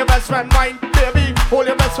 hold your best friend, wine, baby. Hold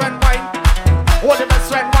your best friend, wine. Hold your best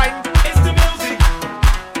friend, wine. It's the music.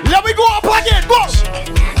 Let me go up again, go!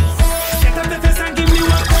 Get up the face and give me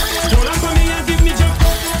one. Hold on for me and give me jump.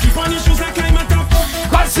 Keep on your shoes and climb on top.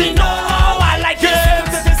 Cause you know I like it. Get up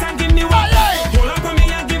the face and give me one. Hold on for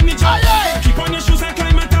me and give me jump. Keep on your shoes and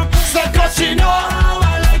climb on top. Say cause you know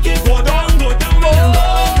I like it. Go down, come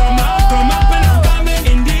up and I'm coming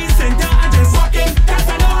in the center. I just walk in, cause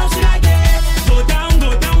I know how she like it. Go down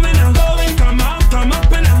when I'm going. Come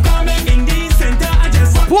up and I'm coming in the center. I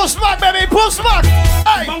just walk in. Push back, baby, push back.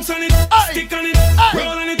 Hey. Bounce on it, stick on it,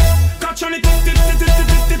 roll on it, catch on it,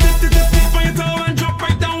 tip on your toe and drop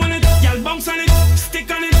right down on it. Y'all bounce on it,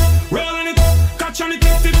 stick on it, roll on it, catch on it,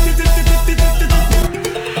 tip.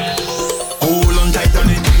 Hold on tight on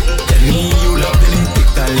it, tell me you loving it,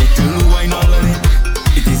 take a little wine all on it.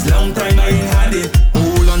 It is long time I ain't had it.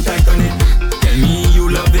 Hold on tight on it, tell me you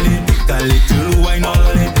loving it, take a little wine all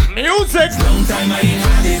on it. Music. It's long time I ain't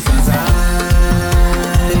had it, cause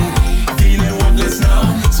I'm feeling worthless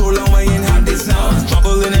now. So long I ain't had this now.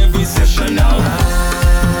 Trouble in every session now.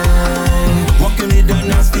 Walking with the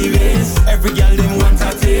nasty ways. Every girl them want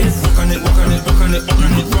a taste. Walk on it, walk on it, walk on it, walk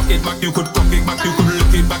on it. Rock it back, you could cock it back, you could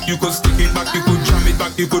lick it back, you could stick it back, you could jam it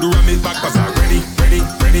back, you could ram it back. Cause I'm ready.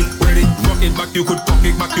 Rock it back, you could cock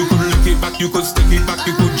it back, you could lick it back, you could stick it back,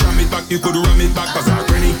 you could jam it back, you could ram it back. Cause I'm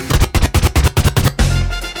ready.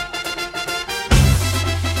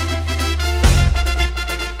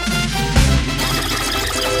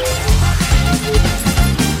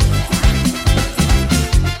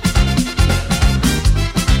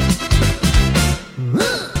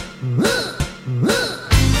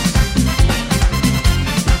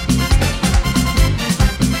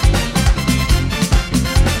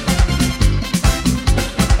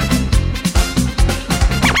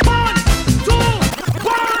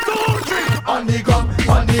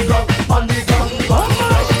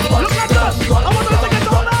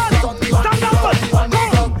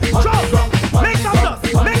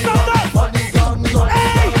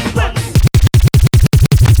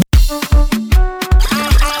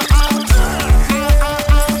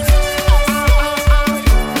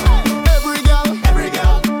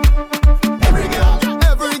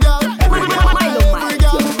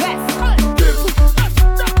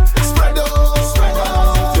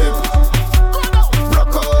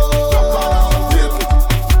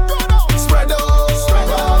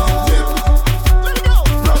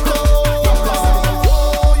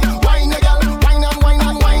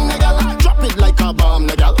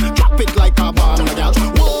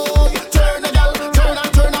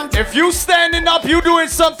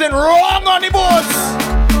 Something wrong on the boats.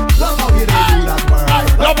 Love how you do that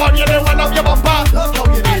word. Love how you do run up your bumper. Love how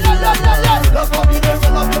you do that word. Love how you do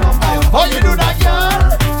run up your bumper. How you do that,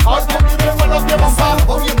 girl? How you do run up your bumper?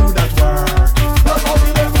 How you do that word. Love how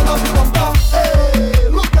you do run up your bumper. Hey,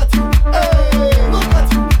 look at you. Hey, look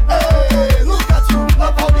at you. Hey, look at you.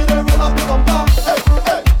 Love how you do run up your bumper. Hey,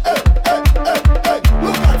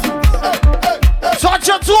 look at you. Hey. Touch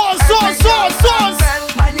your toes.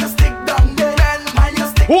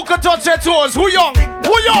 Who can touch their toes? Who young?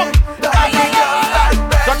 Who young?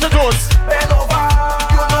 Touch your toes. Bend over,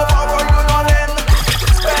 you know borrow, you know lend.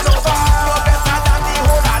 Bend over, no better than the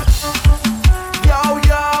whole lot. Yo.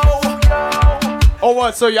 Oh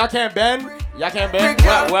what? So y'all can't bend? Y'all can't bend?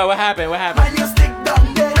 What happened? What happened? Man, you stick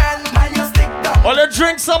down there. Man, you stick down. Oh, let's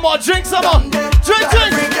drink some more. Drink some more. Drink.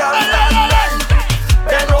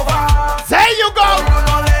 Bend over. There you go.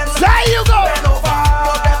 There you go. Bend over,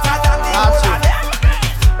 no better than the whole lot.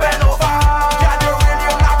 Bend over, can you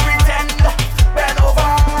really not pretend? Bend over,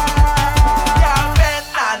 yeah, bend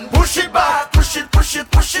and push it back, push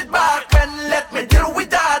it back, and let me deal with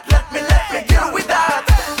that, let me deal with that.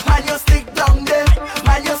 Man, you stick down there,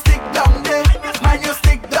 man, you stick down there, man, you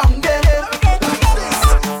stick down there.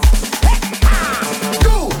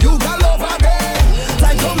 You got love again,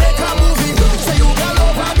 time to make a movie. Say you got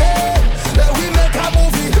love again, let we make a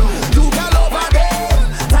movie. You got love again.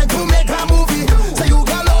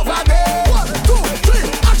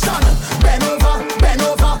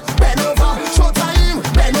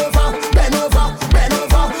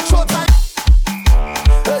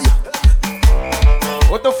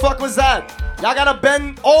 Y'all gotta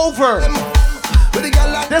bend over.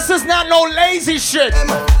 This is not no lazy shit.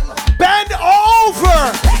 Bend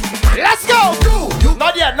over. Let's go.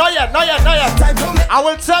 Not yet, not yet, not yet, not yet. I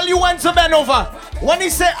will tell you when to bend over. When he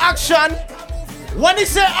say action,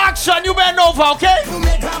 you bend over, okay?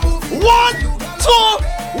 1, 2,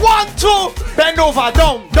 1, 2. Bend over.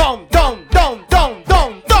 Down, down, down, down, down,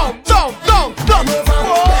 down, down, down, down, down.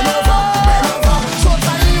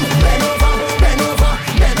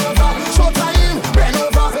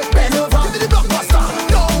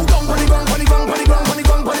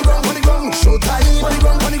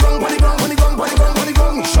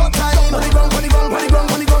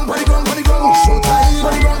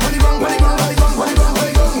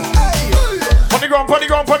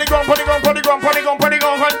 Put the ground,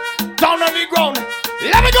 down on the ground.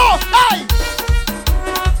 Let me go, hey!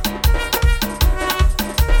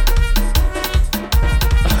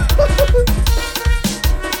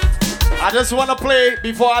 I just wanna play,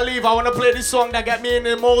 before I leave, I wanna play this song that got me in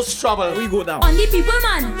the most trouble. We go down. On the people,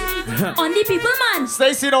 man. On the people, man.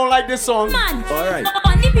 Stacy don't like this song. Man. Alright.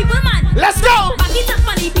 On the people, man. Let's go! Back it up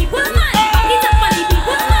on the people, man. Back it up on the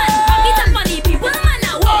people, man. Back it up on the people, man.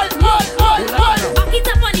 Now, whoa. Back it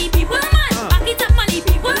up on the people, man. Back it up on the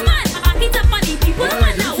people, man. Back it up on the people,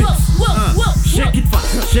 man. Now, whoa. Shake it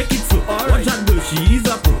fast, shake it slow. Watch that girl, she is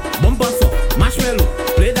a pro. Bumper soft, marshmallow.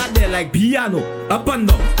 Play that there like piano. Up and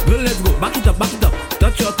down, girl, let's go. Back it up,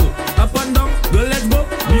 touch your toe. Up and down, girl, let's go.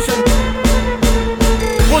 Mission.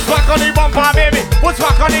 Push back on the bumper, baby. Push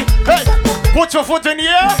back on the. Hey, put your foot in the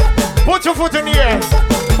air. Put your foot in the air.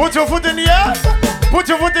 Put your foot in the air. Put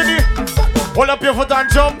your foot in the air. Hold up your foot and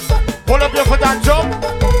jump. Hold up your foot and jump.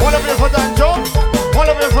 Hold up your foot and jump. Hold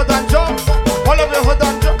up your foot and jump. Hold up your foot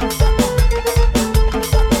and jump.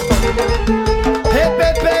 Hey,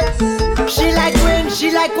 Pepe, she like Queen,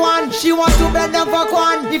 she like one. She want to bend down for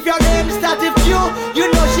one. If your name start with Q,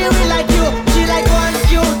 you know she will like you. She like one,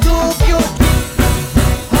 Q, two, Q.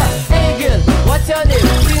 Hey girl, what's your name?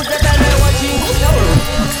 Since the time I'm watching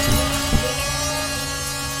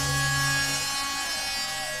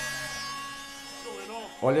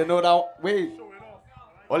All you know that, wait.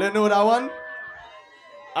 All you know that one?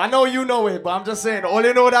 I know you know it, but I'm just saying, all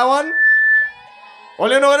you know that one? All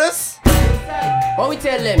you know this? What we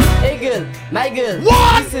tell them? Hey girl, my girl.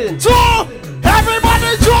 1, 2,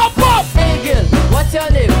 everybody jump up! Hey girl, what's your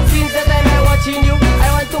name? Since the time I'm watching you,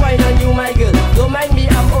 I want to wine on you, my girl. Don't mind me,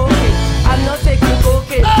 I'm okay. I'm not taking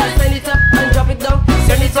cocaine. Send it up and drop it down.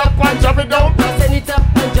 Send it up and drop it down. Send it up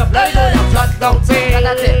and drop. Let me go down.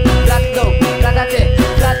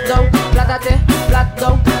 Flat down, flatate, flat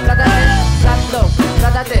down, flatate, flat down, flatate, flat down,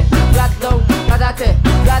 flatate, flat down, flatate, flat down, flatate,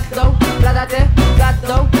 flat down, flatate, flat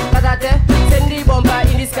down, flatate. Send the bomber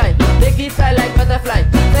in the sky, make it fly like butterfly.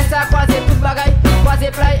 Let's croise tout bagay, croise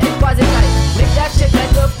fly and croise fly. Make that shake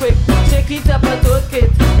like earthquake, shake it up and twerk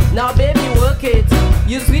it. Now baby work it,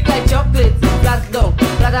 you sweet like chocolate. Flat down,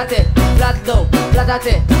 flatate, flat down,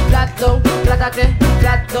 flatate, flat down, flatate,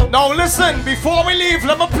 flat down. Now listen, before we leave,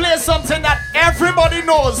 let me play something that everybody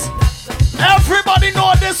knows. Everybody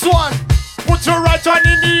know this one. Put your right hand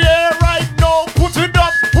in the air right now. Put it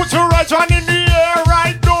up. Put your right hand in the air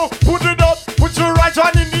right now. Put it up. Put your right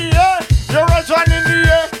hand in the air. Your right hand in the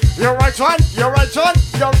air. Your right hand. Your right hand.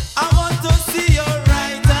 Your. I want to see your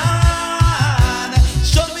right hand.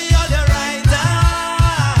 Show me all your right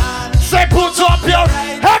hand. Say put up your.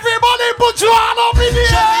 Everybody put your hand up in the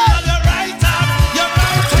Show air. me all your right hand. Your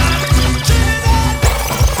right hand.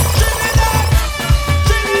 Trinidad,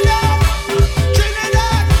 Trinidad,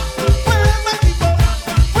 Trinidad. Where are my people?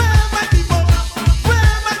 Where are my people? Where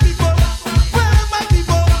are my people? Where are my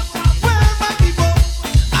people? Where are my people?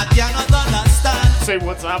 I cannot understand. Say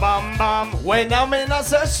what's a bam bam when I'm in a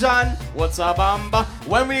session. What's a bam bam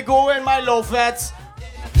when we go in my low flats.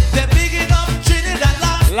 They're picking up Trinidad.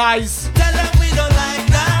 Lies. Tell them we don't like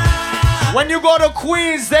that. When you go to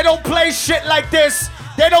Queens, they don't play shit like this.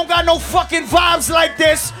 They don't got no fucking vibes like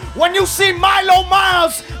this. When you see Milo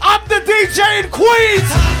Miles, I'm the DJ in Queens.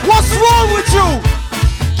 What's wrong with you?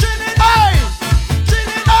 Hey!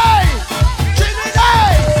 Hey!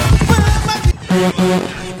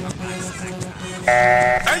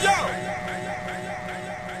 Hey yo!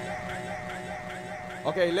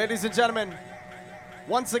 Okay, ladies and gentlemen,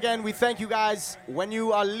 once again, we thank you guys. When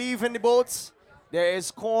you are leaving the boats, there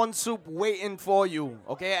is corn soup waiting for you,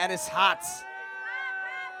 okay? And it's hot.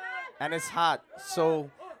 And it's hot. So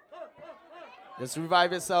just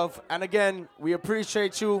revive yourself. And again, we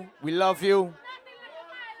appreciate you. We love you.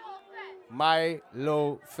 My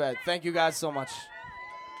Low Fed. Thank you guys so much.